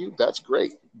apply to you, that's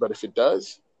great. But if it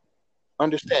does,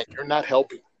 understand you're not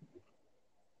helping.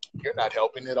 You're not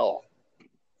helping at all.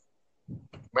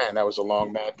 Man, that was a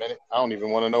long mad minute. I don't even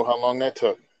want to know how long that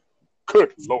took.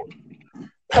 Good Lord.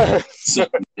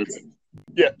 7 minutes.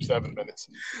 Yeah, 7 minutes.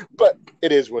 But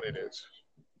it is what it is.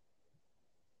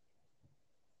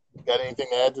 Got anything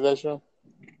to add to that, show?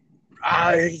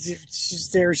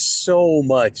 There's so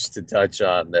much to touch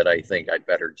on that I think I'd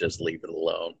better just leave it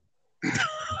alone.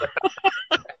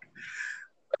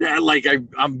 Yeah,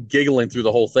 I'm giggling through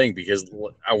the whole thing because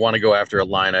I want to go after a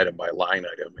line item by line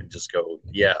item and just go,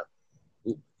 yeah.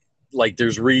 Like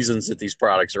there's reasons that these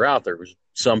products are out there.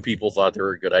 Some people thought they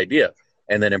were a good idea.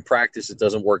 And then in practice, it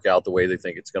doesn't work out the way they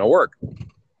think it's going to work.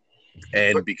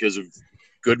 And because of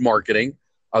good marketing,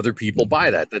 other people buy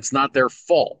that. That's not their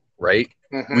fault, right?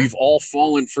 Mm-hmm. We've all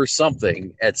fallen for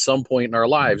something at some point in our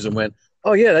lives and went,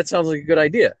 oh, yeah, that sounds like a good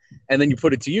idea. And then you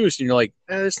put it to use and you're like,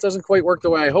 this doesn't quite work the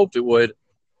way I hoped it would.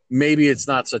 Maybe it's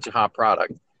not such a hot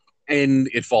product. And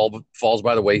it falls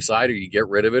by the wayside, or you get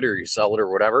rid of it or you sell it or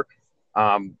whatever.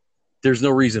 There's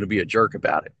no reason to be a jerk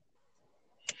about it.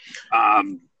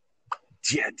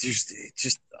 Yeah,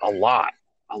 just a lot.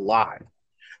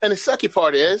 And the sucky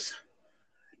part is,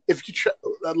 if you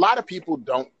a lot of people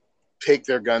don't take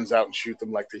their guns out and shoot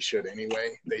them like they should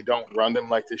anyway. They don't run them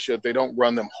like they should. They don't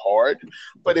run them hard.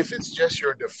 But if it's just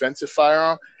your defensive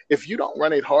firearm, if you don't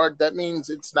run it hard, that means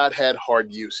it's not had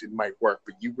hard use. It might work,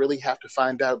 but you really have to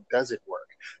find out, does it work?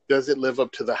 Does it live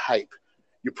up to the hype?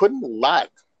 You're putting a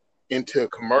lot into a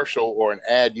commercial or an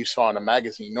ad you saw in a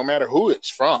magazine, no matter who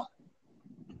it's from.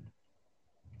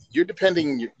 You're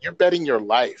betting your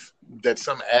life that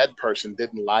some ad person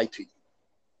didn't lie to you.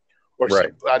 Or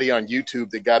somebody on YouTube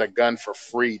that got a gun for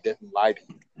free didn't lie to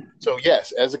you. So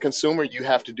yes, as a consumer, you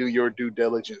have to do your due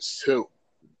diligence too.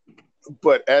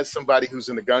 But as somebody who's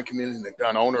in the gun community and a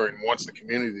gun owner and wants the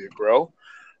community to grow,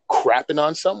 crapping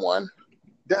on someone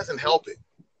doesn't help it.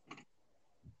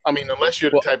 I mean, unless you're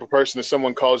the type of person that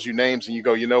someone calls you names and you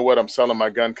go, you know what, I'm selling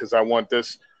my gun because I want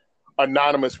this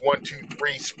anonymous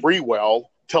 123 Spreewell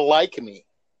to like me.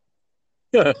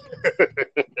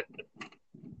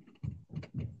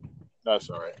 That's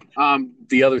all right.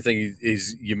 The other thing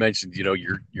is you mentioned,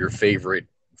 your favorite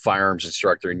firearms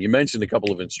instructor, and you mentioned a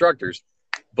couple of instructors.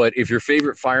 But if your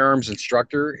favorite firearms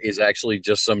instructor is actually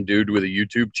just some dude with a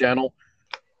YouTube channel,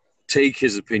 take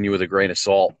his opinion with a grain of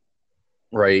salt,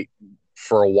 right?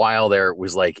 For a while there, it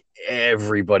was like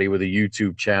everybody with a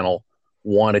YouTube channel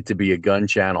wanted to be a gun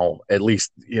channel, at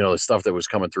least, the stuff that was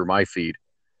coming through my feed.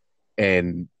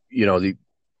 And, the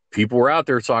people were out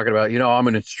there talking about, I'm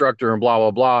an instructor and blah,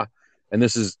 blah, blah. And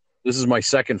this is my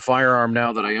second firearm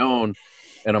now that I own.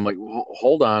 And I'm like, well,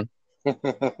 hold on. I've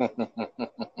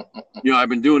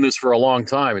been doing this for a long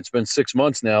time. It's been 6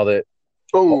 months now that.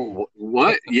 Oh,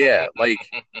 what? Yeah.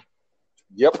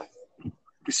 Yep.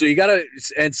 So you got to,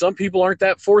 and some people aren't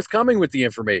that forthcoming with the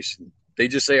information. They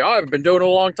just say, I've been doing it a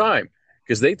long time,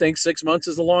 because they think 6 months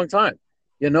is a long time.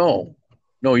 No,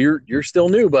 you're still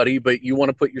new, buddy, but you want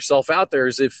to put yourself out there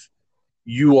as if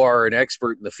you are an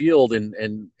expert in the field.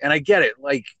 And I get it.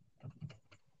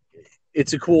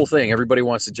 It's a cool thing. Everybody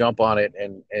wants to jump on it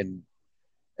and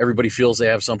everybody feels they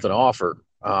have something to offer.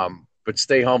 But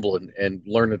stay humble and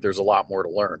learn that there's a lot more to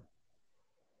learn.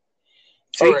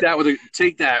 Take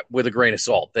that with a grain of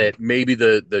salt, that maybe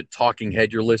the talking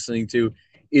head you're listening to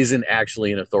isn't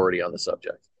actually an authority on the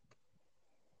subject.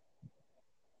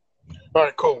 All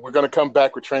right, cool. We're going to come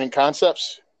back with training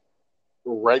concepts.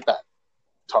 We're right back.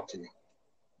 Talk to you.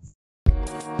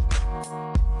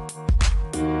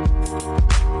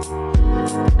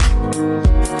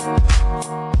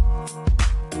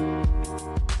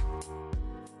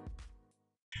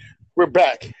 We're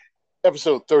back.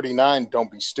 Episode 39,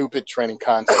 Don't Be Stupid, training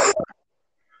concepts.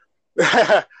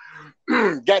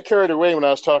 Got carried away when I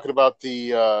was talking about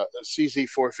the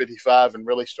CZ455 and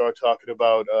really started talking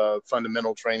about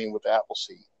fundamental training with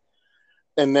Appleseed.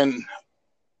 And then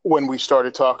when we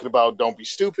started talking about don't be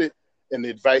stupid and the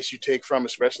advice you take from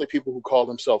especially people who call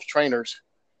themselves trainers.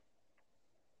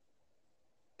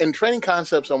 In training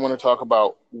concepts, I want to talk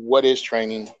about what is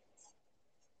training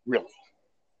really.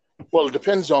 Well, it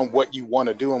depends on what you want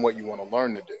to do and what you want to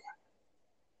learn to do.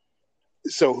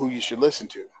 So who you should listen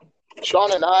to.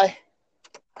 Sean and I,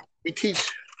 we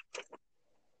teach,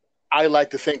 I like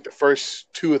to think, the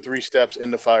first 2 or 3 steps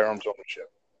into firearms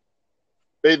ownership.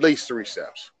 At least 3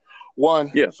 steps.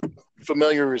 One, yes,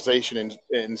 familiarization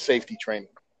and safety training.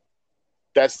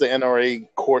 That's the NRA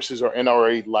courses or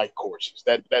NRA-like courses.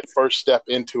 That first step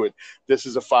into it. This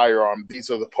is a firearm. These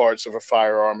are the parts of a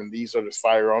firearm, and these are the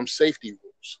firearm safety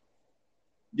rules.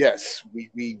 Yes,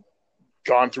 we've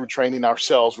gone through training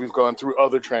ourselves. We've gone through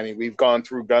other training. We've gone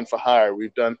through gun for hire.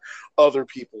 We've done other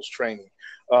people's training.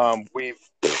 We've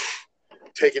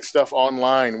taken stuff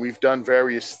online. We've done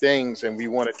various things, and we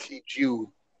want to teach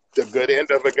you the good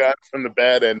end of a gun from the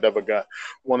bad end of a gun.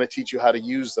 We want to teach you how to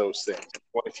use those things. We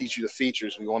want to teach you the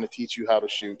features. We want to teach you how to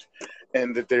shoot,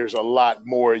 and that there's a lot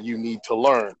more you need to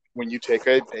learn when you take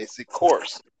a basic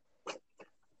course.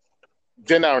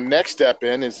 Then our next step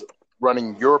in is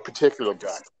running your particular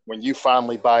gun when you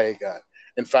finally buy a gun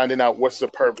and finding out what's the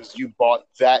purpose you bought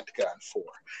that gun for.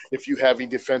 If you have a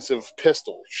defensive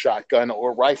pistol, shotgun,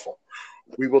 or rifle,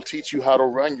 we will teach you how to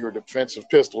run your defensive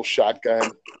pistol, shotgun,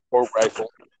 or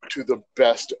rifle to the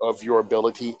best of your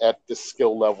ability at the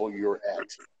skill level you're at.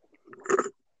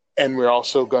 And we're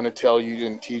also going to tell you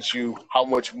and teach you how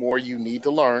much more you need to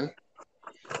learn,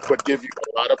 but give you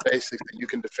a lot of basics that you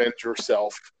can defend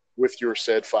yourself with your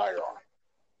said firearm.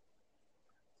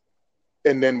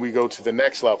 And then we go to the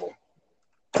next level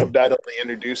of not only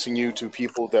introducing you to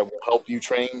people that will help you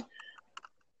train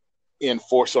in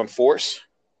force on force,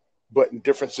 but in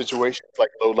different situations, like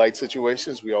low light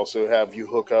situations. We also have you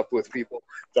hook up with people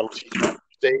that will teach you how to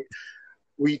stay.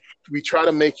 We try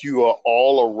to make you an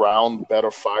all-around better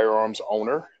firearms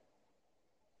owner.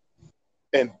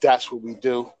 And that's what we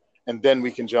do. And then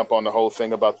we can jump on the whole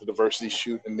thing about the diversity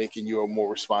shoot and making you a more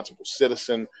responsible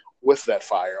citizen with that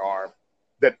firearm.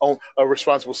 A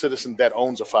responsible citizen that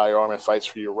owns a firearm and fights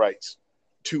for your rights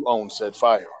to own said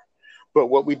firearm. But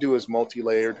what we do is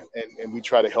multi-layered, and we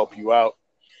try to help you out.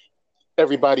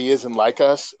 Everybody isn't like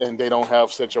us, and they don't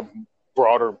have such a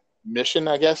broader mission,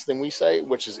 I guess, than we say,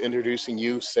 which is introducing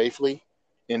you safely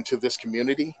into this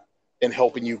community and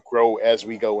helping you grow as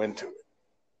we go into it.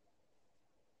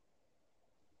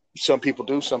 Some people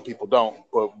do, some people don't,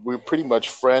 but we're pretty much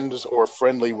friends or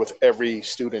friendly with every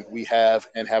student we have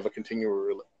and have a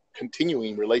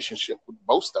continuing relationship with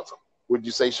most of them. Would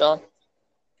you say, Sean?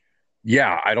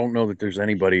 Yeah, I don't know that there's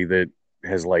anybody that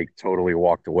has like totally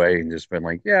walked away and just been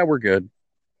like, yeah, we're good.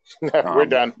 We're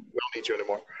done. We don't need you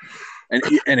anymore.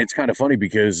 And it's kind of funny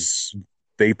because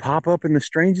they pop up in the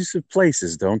strangest of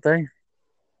places, don't they?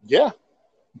 Yeah.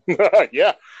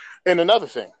 Yeah. And another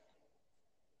thing,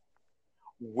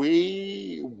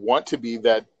 we want to be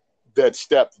that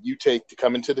step you take to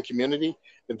come into the community.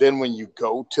 And then when you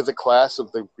go to the class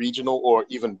of the regional or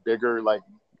even bigger, like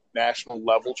national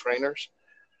level trainers,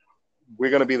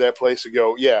 we're going to be that place to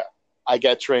go, yeah, I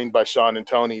got trained by Sean and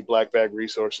Tony, Black Bag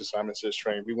Resources, Simon Says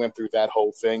Train. We went through that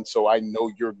whole thing. So I know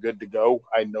you're good to go.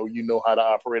 I know you know how to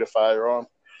operate a firearm.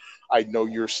 I know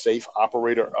you're a safe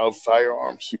operator of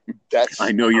firearms.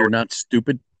 I know you're not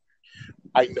stupid.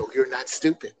 I know you're not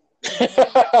stupid.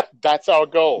 That's our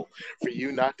goal, for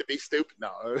you not to be stupid.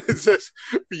 No, it's just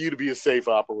for you to be a safe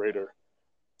operator,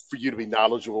 for you to be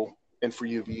knowledgeable, and for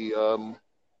you to be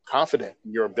confident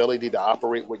in your ability to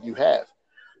operate what you have.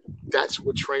 That's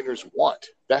what trainers want.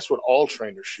 That's what all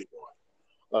trainers should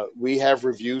want. We have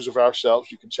reviews of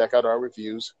ourselves. You can check out our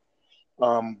reviews.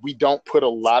 We don't put a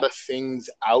lot of things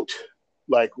out.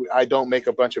 Like I don't make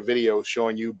a bunch of videos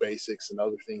showing you basics and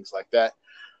other things like that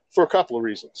for a couple of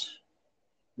reasons.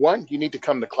 One, you need to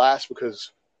come to class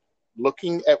because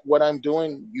looking at what I'm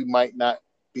doing, you might not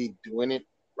be doing it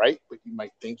right, but you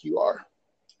might think you are.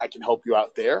 I can help you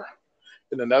out there.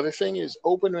 And another thing is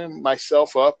opening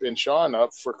myself up and Sean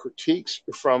up for critiques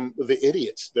from the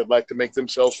idiots that like to make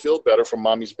themselves feel better from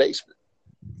mommy's basement.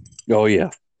 Oh, yeah.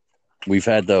 We've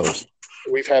had those.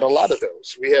 We've had a lot of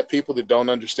those. We have people that don't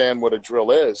understand what a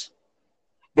drill is,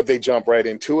 but they jump right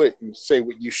into it and say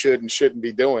what you should and shouldn't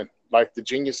be doing. Like the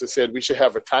genius that said we should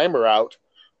have a timer out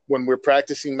when we're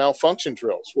practicing malfunction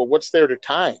drills. Well, what's there to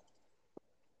time?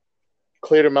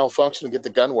 Clear the malfunction and get the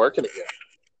gun working again.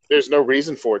 There's no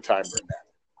reason for a timer in that.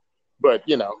 But,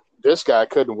 this guy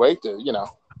couldn't wait to,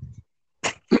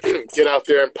 get out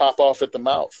there and pop off at the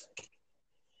mouth.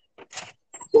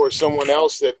 Or someone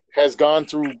else that has gone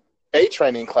through a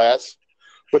training class,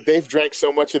 but they've drank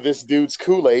so much of this dude's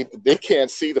Kool-Aid that they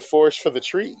can't see the forest for the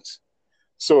trees.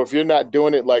 So if you're not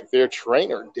doing it like their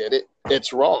trainer did it,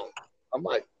 it's wrong. I'm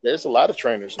like, there's a lot of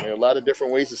trainers and there are a lot of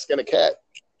different ways to skin a cat.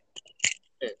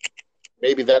 And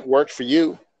maybe that worked for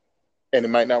you and it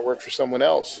might not work for someone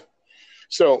else.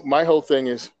 So my whole thing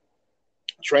is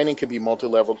training can be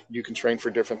multi-level. You can train for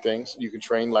different things. You can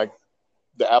train like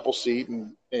the apple seed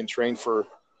and train for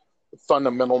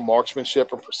fundamental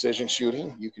marksmanship and precision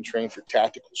shooting. You can train for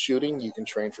tactical shooting. You can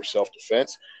train for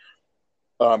self-defense.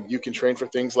 You can train for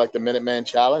things like the Minuteman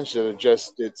Challenge that are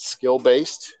it's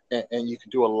skill-based, and you can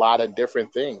do a lot of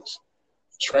different things.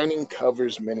 Training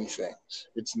covers many things.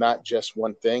 It's not just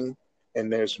one thing,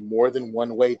 and there's more than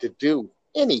one way to do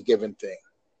any given thing.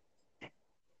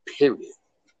 Period.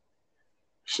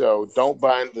 So don't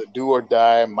buy the do or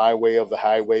die, my way of the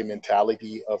highway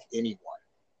mentality of anyone.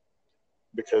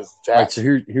 Because that's... All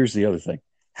right, so here's the other thing.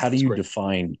 How do you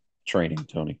define training,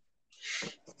 Tony?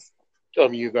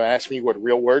 You're going to ask me what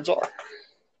real words are?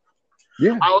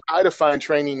 Yeah. I define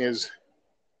training as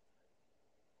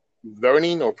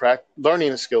learning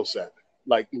learning a skill set,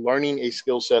 like learning a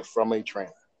skill set from a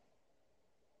trainer.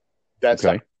 That's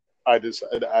okay.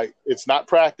 It's not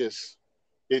practice.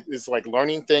 It's like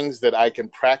learning things that I can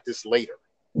practice later.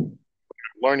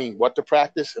 Learning what to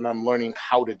practice, and I'm learning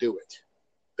how to do it.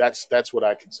 That's what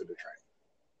I consider training.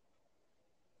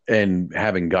 And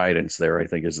having guidance there, I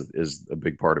think, is a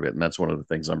big part of it. And that's one of the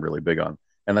things I'm really big on.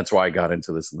 And that's why I got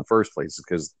into this in the first place,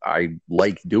 because I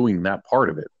like doing that part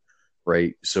of it,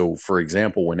 right? So, for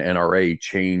example, when NRA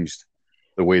changed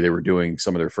the way they were doing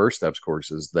some of their first steps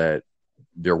courses, that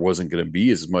there wasn't going to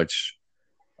be as much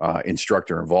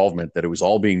instructor involvement, that it was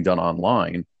all being done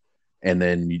online. And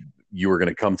then you were going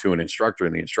to come to an instructor,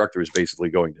 and the instructor is basically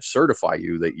going to certify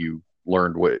you that you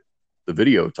learned what the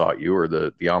video taught you or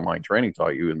the online training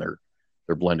taught you in their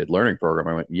blended learning program.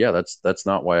 I went, yeah, that's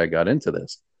not why I got into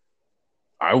this.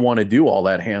 I want to do all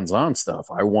that hands-on stuff.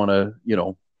 I want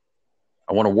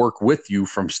to work with you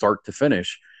from start to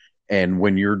finish. And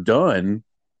when you're done,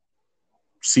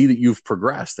 see that you've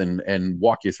progressed and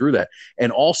walk you through that.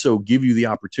 And also give you the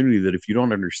opportunity that if you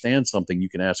don't understand something, you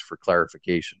can ask for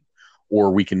clarification,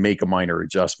 or we can make a minor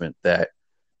adjustment that,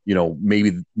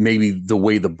 maybe the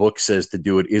way the book says to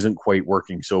do it isn't quite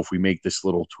working. So if we make this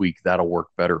little tweak, that'll work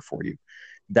better for you.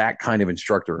 That kind of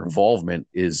instructor involvement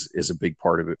is a big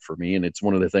part of it for me. And it's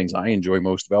one of the things I enjoy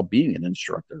most about being an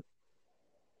instructor.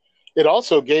 It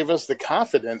also gave us the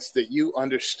confidence that you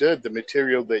understood the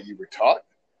material that you were taught.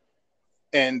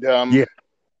 And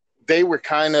they were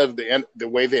kind of the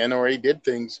way the NRA did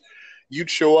things. You'd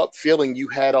show up feeling you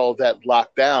had all that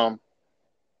locked down,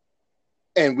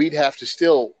 and we'd have to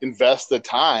still invest the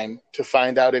time to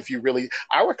find out if you really...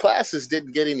 Our classes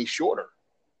didn't get any shorter.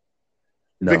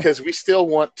 No. Because we still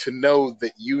want to know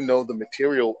that you know the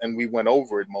material, and we went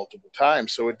over it multiple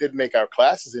times. So it didn't make our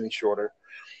classes any shorter.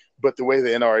 But the way the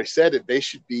NRA said it,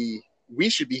 we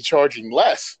should be charging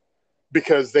less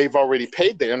because they've already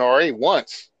paid the NRA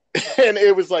once. And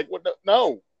it was like, well,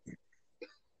 no.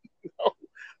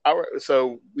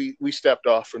 So we stepped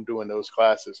off from doing those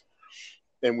classes,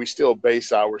 and we still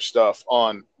base our stuff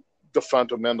on the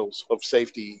fundamentals of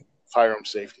safety, firearm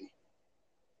safety,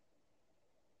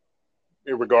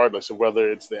 regardless of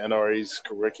whether it's the NRA's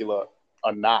curricula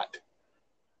or not.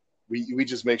 We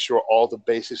just make sure all the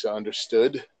basics are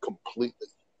understood completely.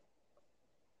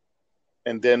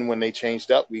 And then when they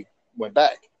changed up, we went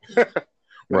back.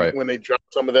 Right. When they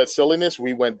dropped some of that silliness,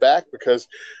 we went back, because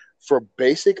for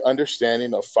basic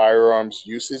understanding of firearms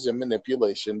uses and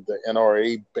manipulation, the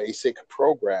NRA basic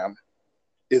program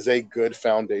is a good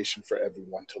foundation for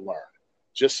everyone to learn,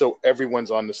 just so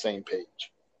everyone's on the same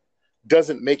page.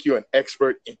 Doesn't make you an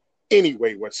expert in any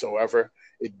way whatsoever.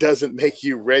 It doesn't make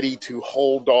you ready to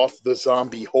hold off the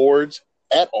zombie hordes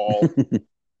at all.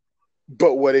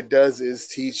 But what it does is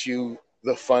teach you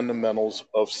the fundamentals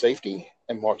of safety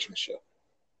and marksmanship.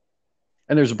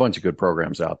 And there's a bunch of good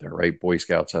programs out there, right? Boy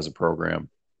Scouts has a program.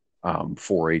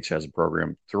 4-H has a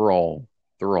program. They're all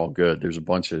good. There's a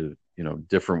bunch of,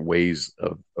 different ways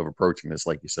of approaching this,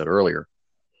 like you said earlier.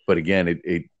 But again,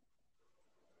 it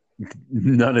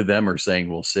none of them are saying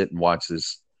we'll sit and watch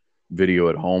this video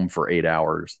at home for 8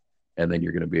 hours and then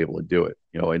you're going to be able to do it.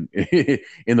 And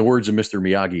in the words of Mr.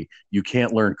 Miyagi, you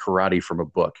can't learn karate from a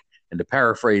book. And to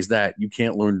paraphrase that, you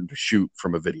can't learn to shoot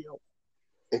from a video.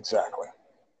 Exactly.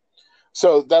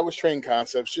 So that was Training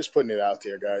Concepts, just putting it out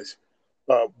there, guys.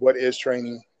 What is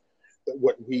training,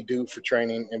 what we do for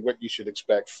training, and what you should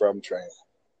expect from training.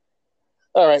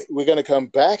 All right, we're going to come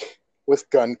back with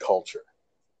gun culture.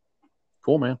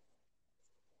 Cool, man.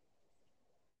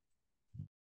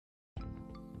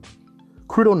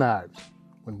 Crudo knives,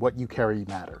 when what you carry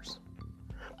matters.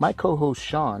 My co-host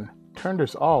Sean turned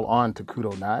us all on to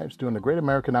Crudo knives during the Great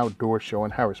American Outdoor Show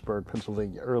in Harrisburg,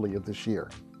 Pennsylvania earlier this year.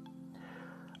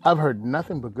 I've heard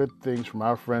nothing but good things from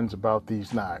our friends about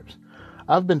these knives.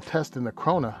 I've been testing the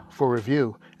Corona for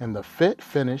review, and the fit,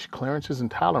 finish, clearances, and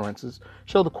tolerances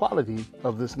show the quality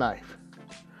of this knife.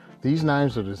 These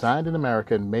knives are designed in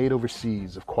America and made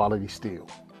overseas of quality steel.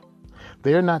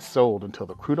 They are not sold until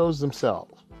the Crudos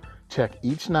themselves check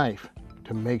each knife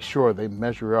to make sure they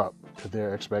measure up to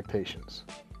their expectations.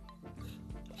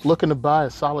 Looking to buy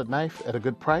a solid knife at a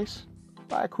good price?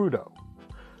 Buy a Crudo.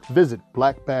 Visit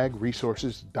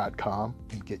blackbagresources.com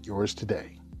and get yours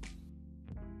today.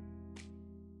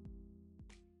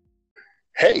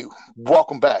 Hey,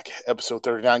 welcome back. Episode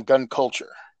 39, Gun Culture.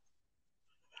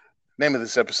 Name of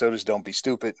this episode is Don't Be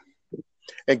Stupid.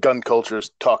 And gun culture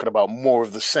is talking about more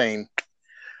of the same.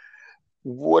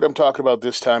 What I'm talking about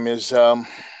this time is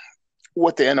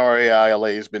what the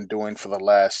NRA-ILA has been doing for the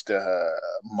last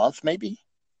month, maybe.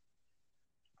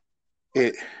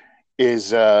 It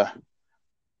is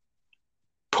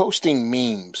posting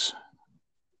memes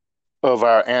of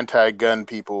our anti-gun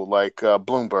people like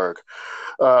Bloomberg.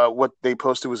 What they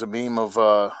posted was a meme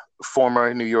of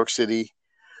former New York City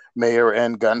mayor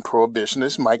and gun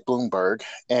prohibitionist Mike Bloomberg.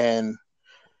 And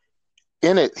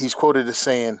in it, he's quoted as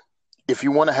saying, "If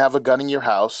you want to have a gun in your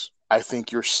house, I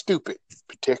think you're stupid,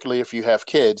 particularly if you have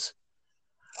kids.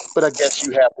 But I guess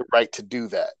you have the right to do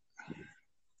that."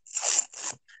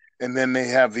 And then they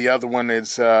have the other one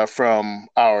that's from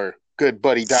our good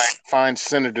buddy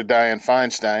Senator Dianne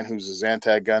Feinstein, who's as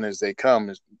anti-gun as they come.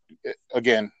 Is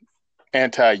again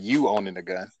anti-you owning a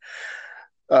gun.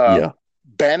 Yeah.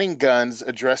 Banning guns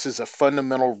addresses a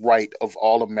fundamental right of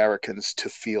all Americans to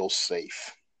feel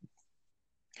safe.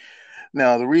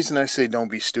 Now, the reason I say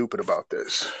don't be stupid about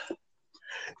this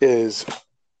is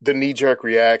the knee-jerk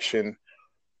reaction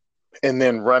and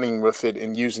then running with it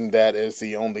and using that as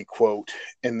the only quote,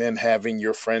 and then having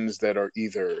your friends that are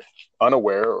either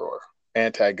unaware or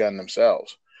anti-gun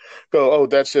themselves go, "Oh,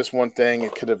 that's just one thing.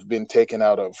 It could have been taken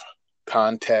out of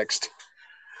context."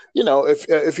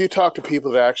 If you talk to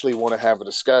people that actually want to have a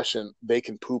discussion, they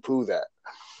can poo-poo that.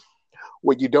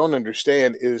 What you don't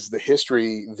understand is the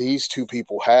history these two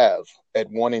people have at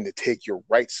wanting to take your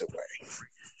rights away.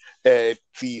 At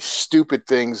the stupid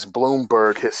things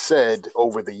Bloomberg has said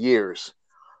over the years.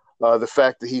 The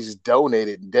fact that he's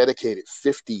donated and dedicated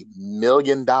 $50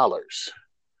 million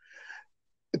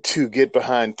to get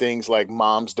behind things like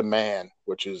Moms Demand,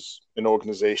 which is an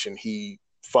organization he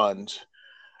funds.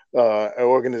 An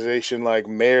organization like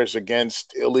Mayors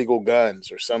Against Illegal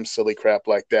Guns or some silly crap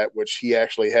like that, which he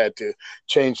actually had to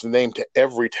change the name to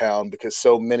Everytown because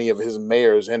so many of his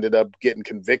mayors ended up getting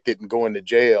convicted and going to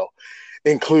jail,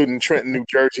 including Trenton, New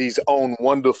Jersey's own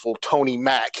wonderful Tony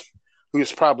Mack,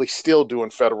 who's probably still doing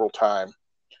federal time.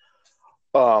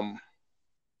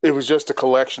 It was just a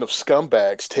collection of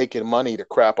scumbags taking money to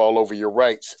crap all over your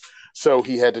rights. So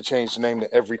he had to change the name to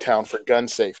Everytown for gun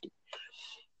safety.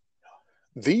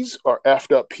 These are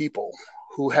effed up people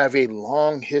who have a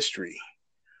long history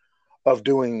of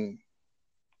doing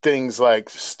things like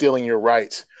stealing your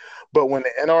rights. But when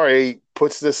the NRA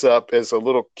puts this up as a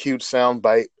little cute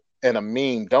soundbite and a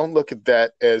meme, don't look at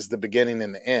that as the beginning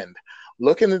and the end.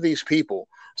 Look into these people.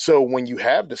 So when you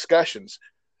have discussions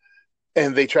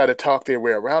and they try to talk their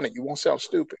way around it, you won't sound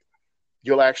stupid.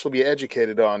 You'll actually be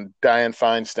educated on Dianne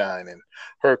Feinstein and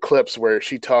her clips where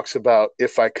she talks about,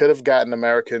 if I could have gotten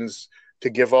Americans to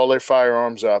give all their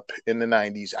firearms up in the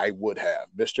 90s, I would have.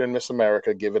 Mr. and Miss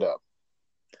America, give it up.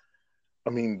 I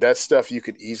mean, that stuff you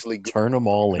could easily turn them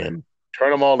all in.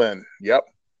 Turn them all in. Yep.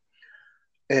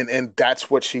 And that's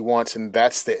what she wants, and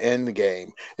that's the end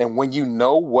game. And when you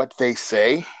know what they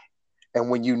say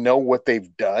and when you know what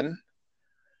they've done,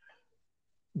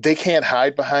 they can't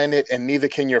hide behind it, and neither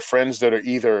can your friends that are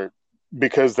either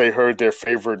because they heard their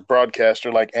favorite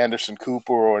broadcaster like Anderson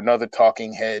Cooper or another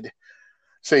talking head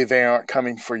say they aren't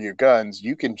coming for your guns,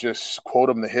 you can just quote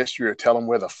them the history or tell them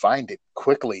where to find it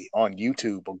quickly on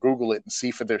YouTube or Google it and see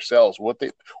for themselves what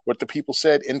the people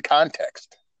said in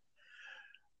context.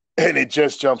 And it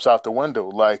just jumps out the window.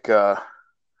 Like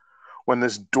when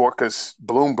this Dorcas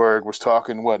Bloomberg was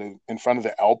talking, in front of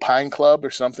the Alpine Club or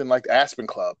something like the Aspen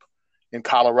Club in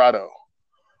Colorado,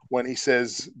 when he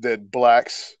says that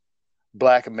black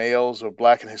males or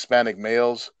black and Hispanic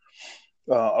males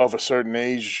of a certain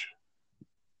age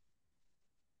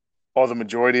are the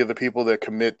majority of the people that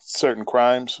commit certain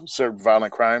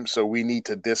violent crimes. So we need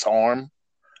to disarm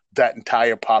that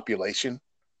entire population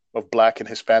of black and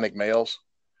Hispanic males.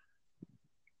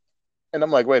 And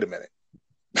I'm like, wait a minute.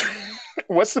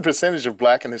 What's the percentage of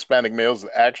black and Hispanic males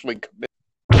that actually commit?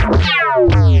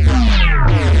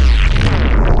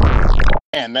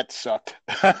 Man, that sucked.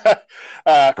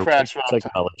 Crash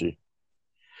technology.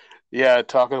 Yeah,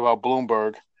 talking about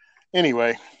Bloomberg.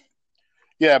 Anyway,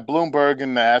 yeah, Bloomberg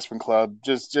and the Aspen Club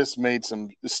just made some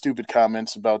stupid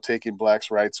comments about taking blacks'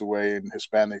 rights away and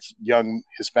young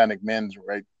Hispanic men's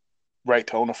right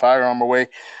to own a firearm away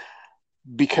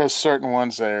because certain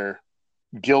ones are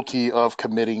guilty of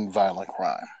committing violent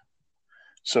crime.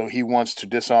 So he wants to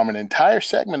disarm an entire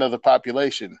segment of the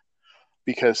population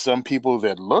because some people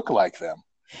that look like them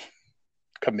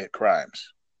commit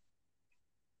crimes.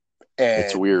 And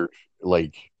it's weird.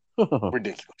 Like,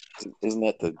 ridiculous. Isn't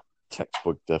that the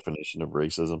textbook definition of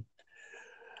racism?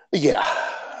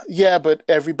 Yeah, but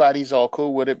everybody's all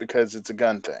cool with it because it's a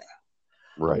gun thing.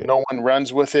 Right. No one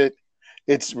runs with it.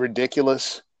 It's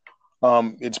ridiculous.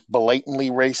 It's blatantly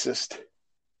racist.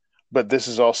 But this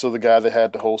is also the guy that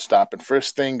had the whole stop and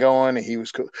frisk thing going, and he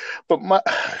was cool. But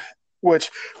which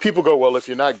people go, well, if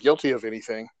you're not guilty of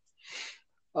anything,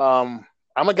 I'm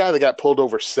a guy that got pulled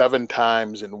over 7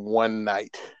 times in one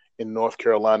night in North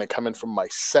Carolina, coming from my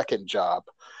second job,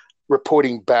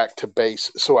 reporting back to base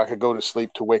so I could go to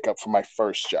sleep to wake up for my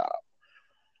first job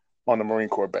on the Marine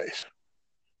Corps base.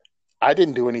 I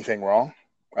didn't do anything wrong.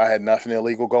 I had nothing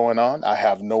illegal going on. I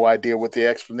have no idea what the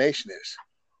explanation is.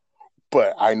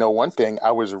 But I know one thing,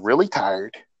 I was really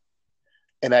tired,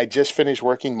 and I just finished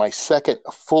working my second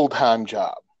full-time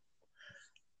job.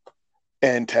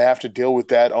 And to have to deal with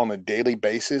that on a daily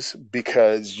basis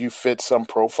because you fit some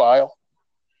profile,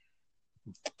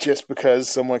 just because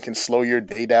someone can slow your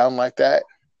day down like that,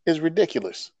 is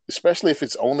ridiculous, especially if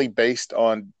it's only based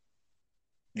on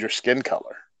your skin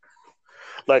color.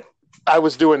 Like, I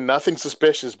was doing nothing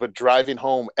suspicious but driving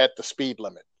home at the speed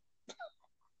limit.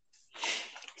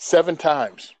 7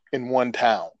 times in one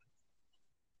town.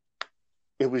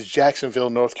 It was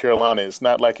Jacksonville, North Carolina. It's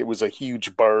not like it was a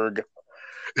huge burg.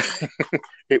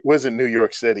 It wasn't New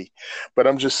York City. But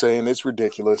I'm just saying it's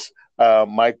ridiculous.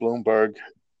 Mike Bloomberg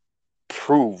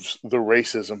proves the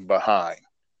racism behind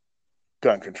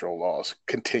gun control laws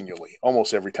continually,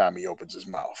 almost every time he opens his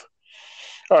mouth.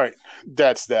 All right,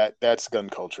 that's that. That's gun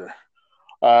culture.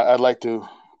 I'd like to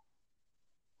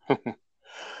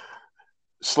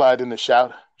slide in the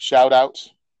shout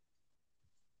outs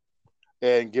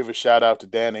and give a shout out to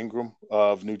Dan Ingram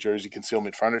of New Jersey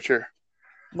Concealment Furniture.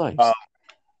 Nice.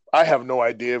 I have no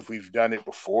idea if we've done it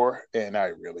before, and I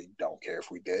really don't care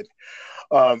if we did.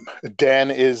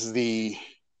 Dan is the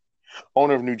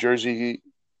owner of New Jersey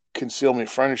Concealment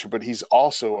Furniture, but he's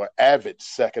also an avid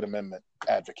Second Amendment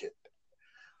advocate.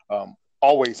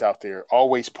 Always out there,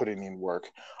 always putting in work,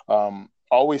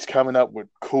 always coming up with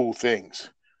cool things.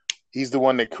 He's the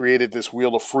one that created this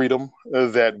Wheel of Freedom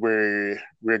that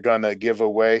we're gonna give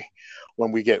away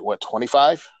when we get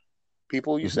 25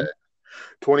 people. You said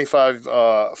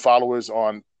 25 followers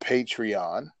on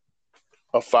Patreon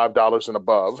of $5 and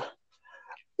above.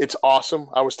 It's awesome.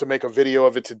 I was to make a video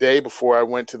of it today before I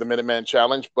went to the Minuteman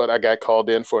Challenge, but I got called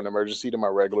in for an emergency to my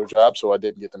regular job, so I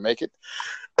didn't get to make it.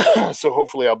 So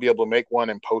hopefully I'll be able to make one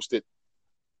and post it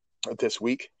this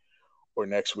week or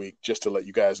next week just to let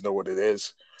you guys know what it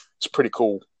is. It's pretty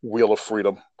cool. Wheel of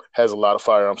Freedom has a lot of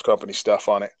firearms company stuff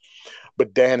on it.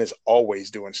 But Dan is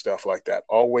always doing stuff like that,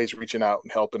 always reaching out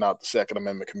and helping out the Second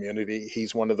Amendment community.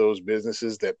 He's one of those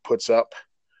businesses that puts up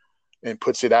and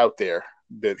puts it out there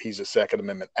that he's a Second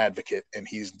Amendment advocate, and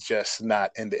he's just not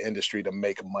in the industry to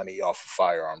make money off of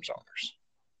firearms owners.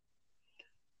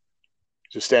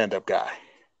 He's a stand-up guy.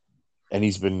 And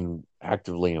he's been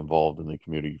actively involved in the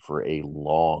community for a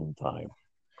long time.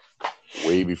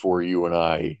 Way before you and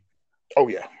I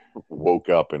woke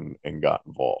up and got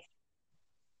involved.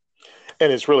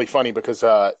 And it's really funny because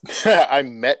I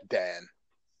met Dan.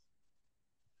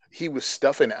 He was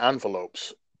stuffing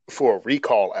envelopes for a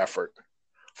recall effort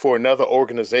for another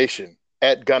organization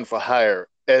at Gun for Hire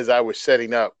as I was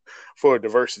setting up for a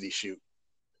diversity shoot.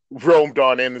 Roamed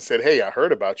on in and said, "Hey, I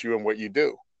heard about you and what you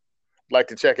do. Like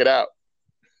to check it out."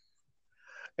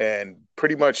 And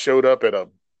pretty much showed up at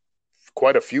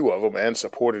quite a few of them and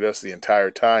supported us the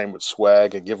entire time with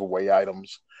swag and giveaway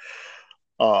items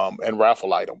and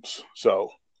raffle items.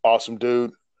 So awesome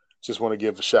dude. Just want to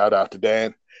give a shout out to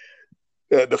Dan.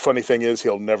 The funny thing is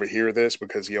he'll never hear this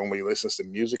because he only listens to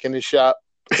music in his shop.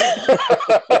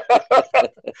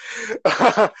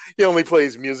 He only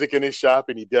plays music in his shop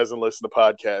and he doesn't listen to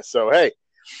podcasts. So, hey,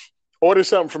 order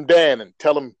something from Dan and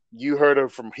tell him you heard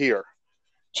it from here.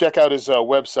 Check out his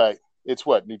website. It's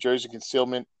what?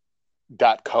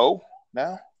 NewJerseyConcealment.co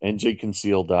now?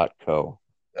 njconceal.co.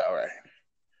 All right.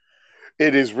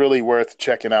 It is really worth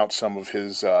checking out some of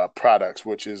his products,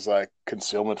 which is like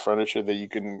concealment furniture that you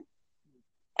can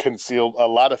conceal a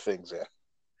lot of things in.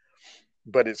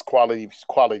 But it's quality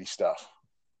stuff.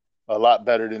 A lot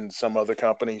better than some other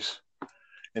companies.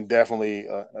 And definitely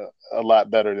a lot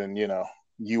better than,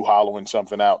 you hollowing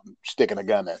something out and sticking a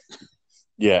gun in.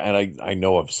 Yeah, and I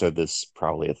know I've said this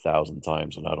probably 1,000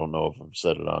 times, and I don't know if I've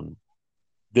said it on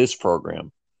this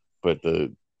program, but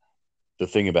the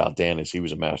thing about Dan is he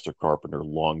was a master carpenter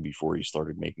long before he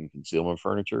started making concealment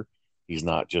furniture. He's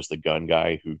not just a gun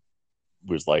guy who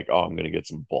was like, oh, I'm going to get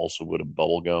some balsa wood and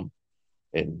bubble gum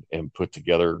and put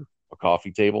together a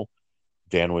coffee table.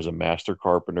 Dan was a master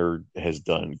carpenter, has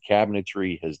done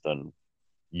cabinetry, has done,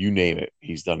 you name it.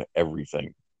 He's done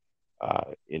everything.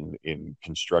 In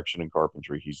construction and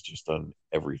carpentry, he's just done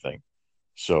everything.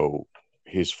 So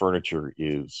his furniture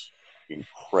is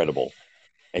incredible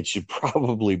and should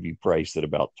probably be priced at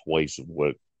about twice of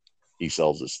what he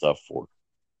sells his stuff for.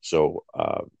 So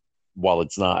while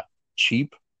it's not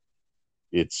cheap,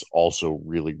 it's also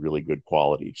really, really good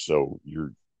quality. So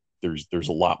there's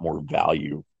a lot more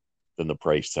value than the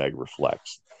price tag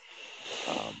reflects.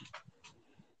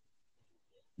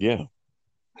 Yeah.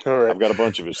 All right. I've got a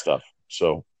bunch of his stuff.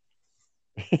 So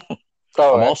I'm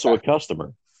also a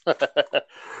customer.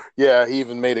 Yeah, he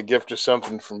even made a gift or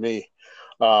something for me.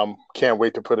 Can't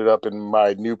wait to put it up in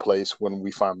my new place when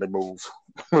we finally move,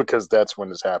 because that's when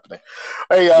it's happening.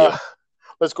 Hey,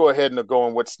 let's go ahead and go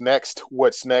on what's next.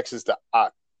 What's next is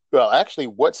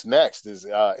what's next is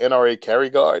NRA Carry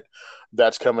Guard.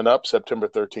 That's coming up September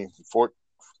 13th,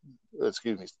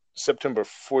 September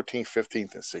 14th,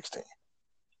 15th, and 16th,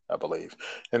 I believe,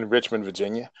 in Richmond,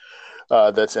 Virginia.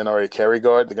 That's NRA Carry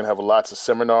Guard. They're going to have lots of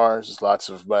seminars. Lots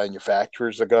of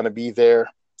manufacturers are going to be there.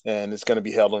 And it's going to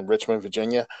be held in Richmond,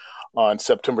 Virginia on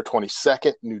September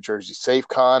 22nd. New Jersey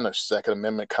SafeCon, a Second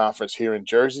Amendment conference here in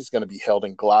Jersey, is going to be held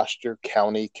in Gloucester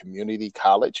County Community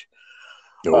College.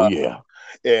 Oh, yeah.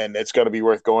 And it's going to be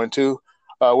worth going to.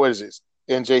 What is it?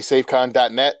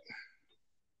 njsafecon.net?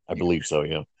 I believe so,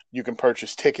 yeah. You can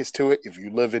purchase tickets to it. If you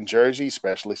live in Jersey,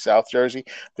 especially South Jersey,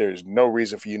 there's no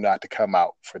reason for you not to come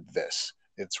out for this.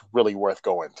 It's really worth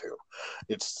going to.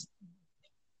 It's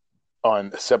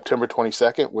on September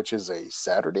 22nd, which is a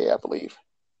Saturday, I believe.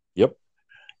 Yep.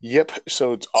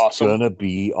 So it's awesome. It's gonna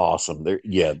be awesome.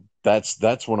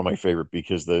 That's one of my favorite,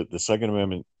 because the Second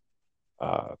Amendment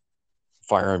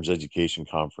Firearms Education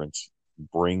Conference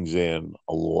brings in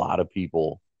a lot of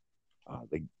people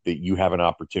that you have an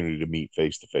opportunity to meet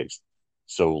face to face.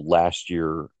 So last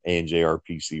year,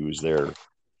 ANJRPC was there,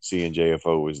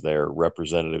 CNJFO was there,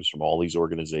 representatives from all these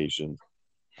organizations,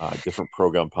 different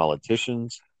pro-gun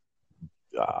politicians,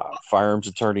 firearms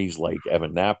attorneys like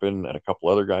Evan Knappen and a couple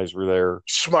other guys were there.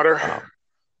 Schmutter.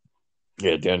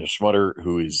 Daniel Schmutter,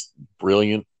 who is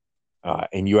brilliant.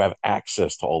 And you have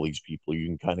access to all these people. You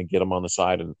can kind of get them on the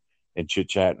side and chit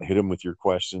chat and hit them with your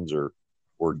questions or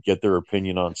get their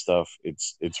opinion on stuff.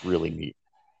 It's really neat.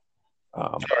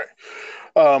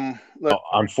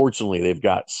 Unfortunately, they've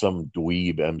got some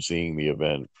dweeb emceeing the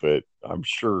event, but I'm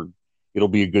sure it'll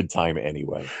be a good time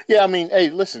anyway. Yeah, I mean, hey,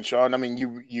 listen, Sean. I mean,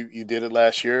 you did it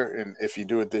last year, and if you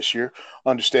do it this year,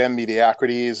 understand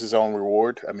mediocrity is his own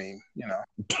reward. I mean,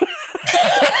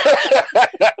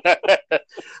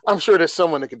 I'm sure there's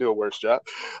someone that can do a worse job.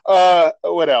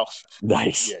 What else?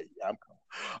 Nice. Yeah, I'm cool.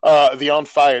 The On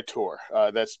Fire tour.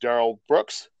 That's Daryl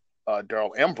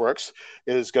M. Brooks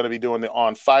is going to be doing the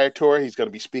On Fire tour. He's going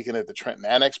to be speaking at the Trenton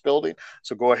Annex building.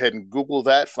 So go ahead and Google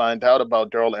that. Find out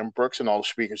about Daryl M. Brooks and all the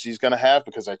speakers he's going to have,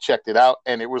 because I checked it out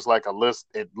and it was like a list.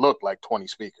 It looked like 20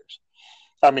 speakers.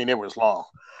 I mean, it was long.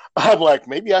 I'm like,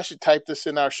 maybe I should type this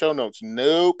in our show notes.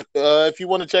 Nope. If you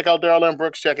want to check out Daryl M.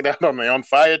 Brooks, check it out on the On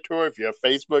Fire tour. If you have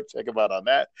Facebook, check him out on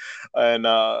that. And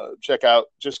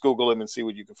just Google him and see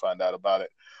what you can find out about it.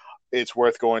 it's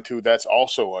worth going to. That's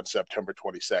also on September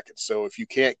 22nd. So if you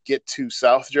can't get to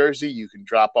South Jersey, you can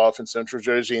drop off in Central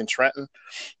Jersey and Trenton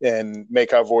and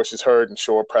make our voices heard and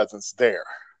show a presence there.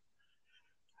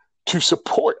 To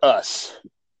support us,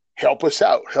 help us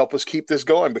out, help us keep this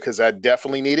going, because I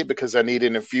definitely need it, because I need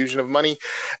an infusion of money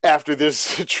after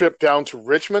this trip down to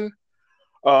Richmond.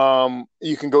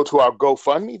 You can go to our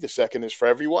GoFundMe. The second is for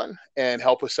everyone, and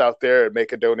help us out there and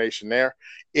make a donation there.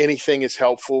 Anything is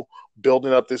helpful,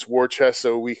 building up this war chest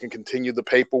so we can continue the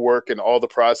paperwork and all the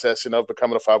processing of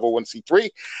becoming a 501c3.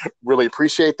 Really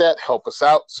appreciate that. Help us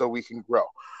out so we can grow.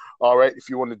 All right. If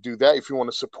you want to do that, if you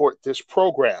want to support this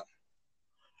program,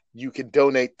 you can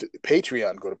donate to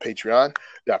Patreon. Go to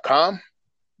patreon.com.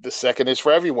 The second is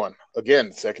for everyone. Again,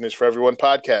 the second is for everyone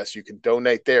podcast. You can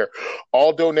donate there.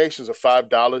 All donations are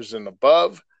 $5 and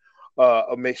above.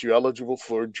 Makes you eligible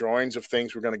for drawings of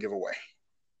things we're going to give away.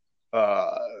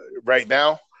 Right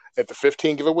now, at the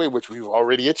 15 giveaway, which we've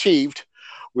already achieved,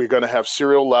 we're going to have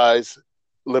serialized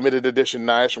limited edition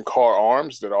knives from Car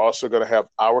Arms that are also going to have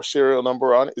our serial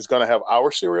number on it. It's going to have our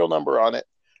serial number on it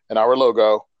and our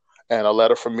logo, and a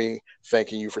letter from me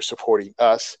thanking you for supporting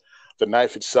us. The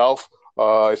knife itself,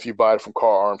 if you buy it from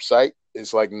Car Arms site,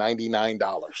 is like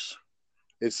 $99.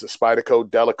 It's the Spyderco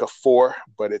Delica 4,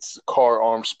 but it's Car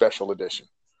Arms Special Edition.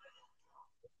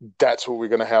 That's what we're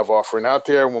going to have offering out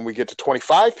there. When we get to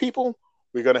 25 people,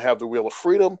 we're going to have the Wheel of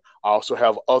Freedom. I also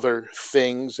have other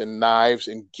things and knives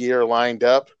and gear lined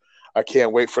up. I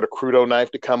can't wait for the Crudo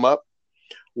knife to come up,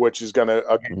 which is going to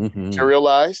get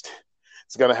materialized.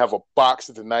 It's going to have a box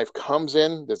that the knife comes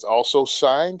in that's also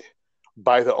signed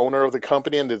by the owner of the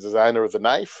company and the designer of the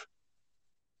knife.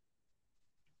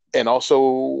 And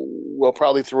also, we'll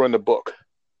probably throw in the book,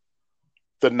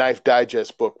 the Knife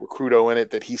Digest book with Crudo in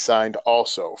it that he signed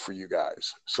also for you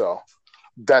guys. So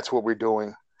that's what we're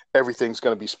doing. Everything's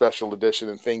going to be special edition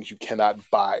and things you cannot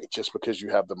buy just because you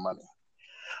have the money.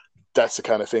 That's the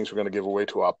kind of things we're going to give away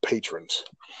to our patrons.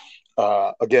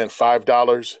 Again,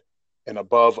 $5 and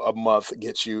above a month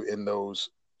gets you in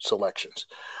those selections.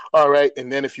 All right.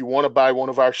 And then if you want to buy one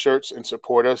of our shirts and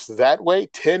support us that way,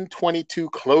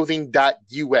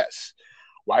 1022clothing.us.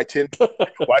 Why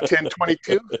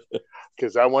 1022?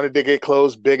 Because I wanted to get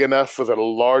clothes big enough for the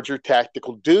larger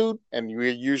tactical dude, and we're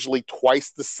usually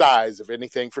twice the size of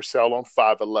anything for sale on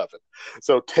 511.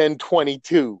 So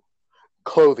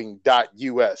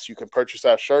 1022clothing.us. You can purchase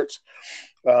our shirts.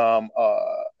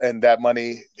 And that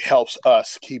money helps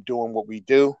us keep doing what we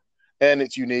do, and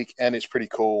it's unique and it's pretty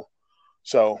cool.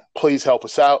 So please help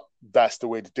us out. That's the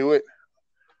way to do it.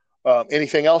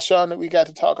 Anything else, Sean, that we got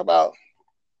to talk about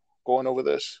going over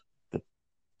this?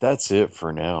 That's it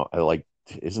for now.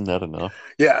 Isn't that enough?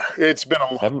 Yeah, it's been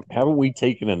a long. Haven't we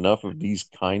taken enough of these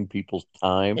kind people's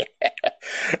time?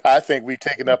 I think we've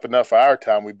taken up enough of our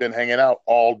time. We've been hanging out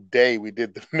all day. We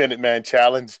did the Minuteman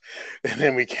challenge, and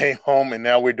then we came home, and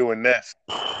now we're doing this.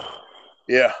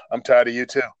 Yeah, I'm tired of you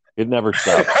too. It never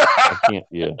stops. I can't.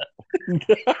 Yeah.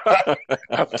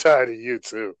 I'm tired of you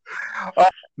too.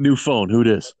 New phone. Who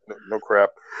this? No crap.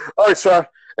 All right, Sean.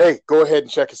 Hey, go ahead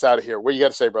and check us out of here. What you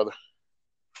got to say, brother?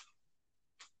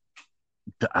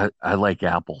 I like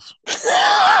apples.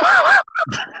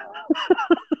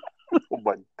 Oh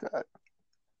my God.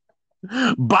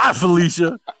 Bye,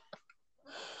 Felicia.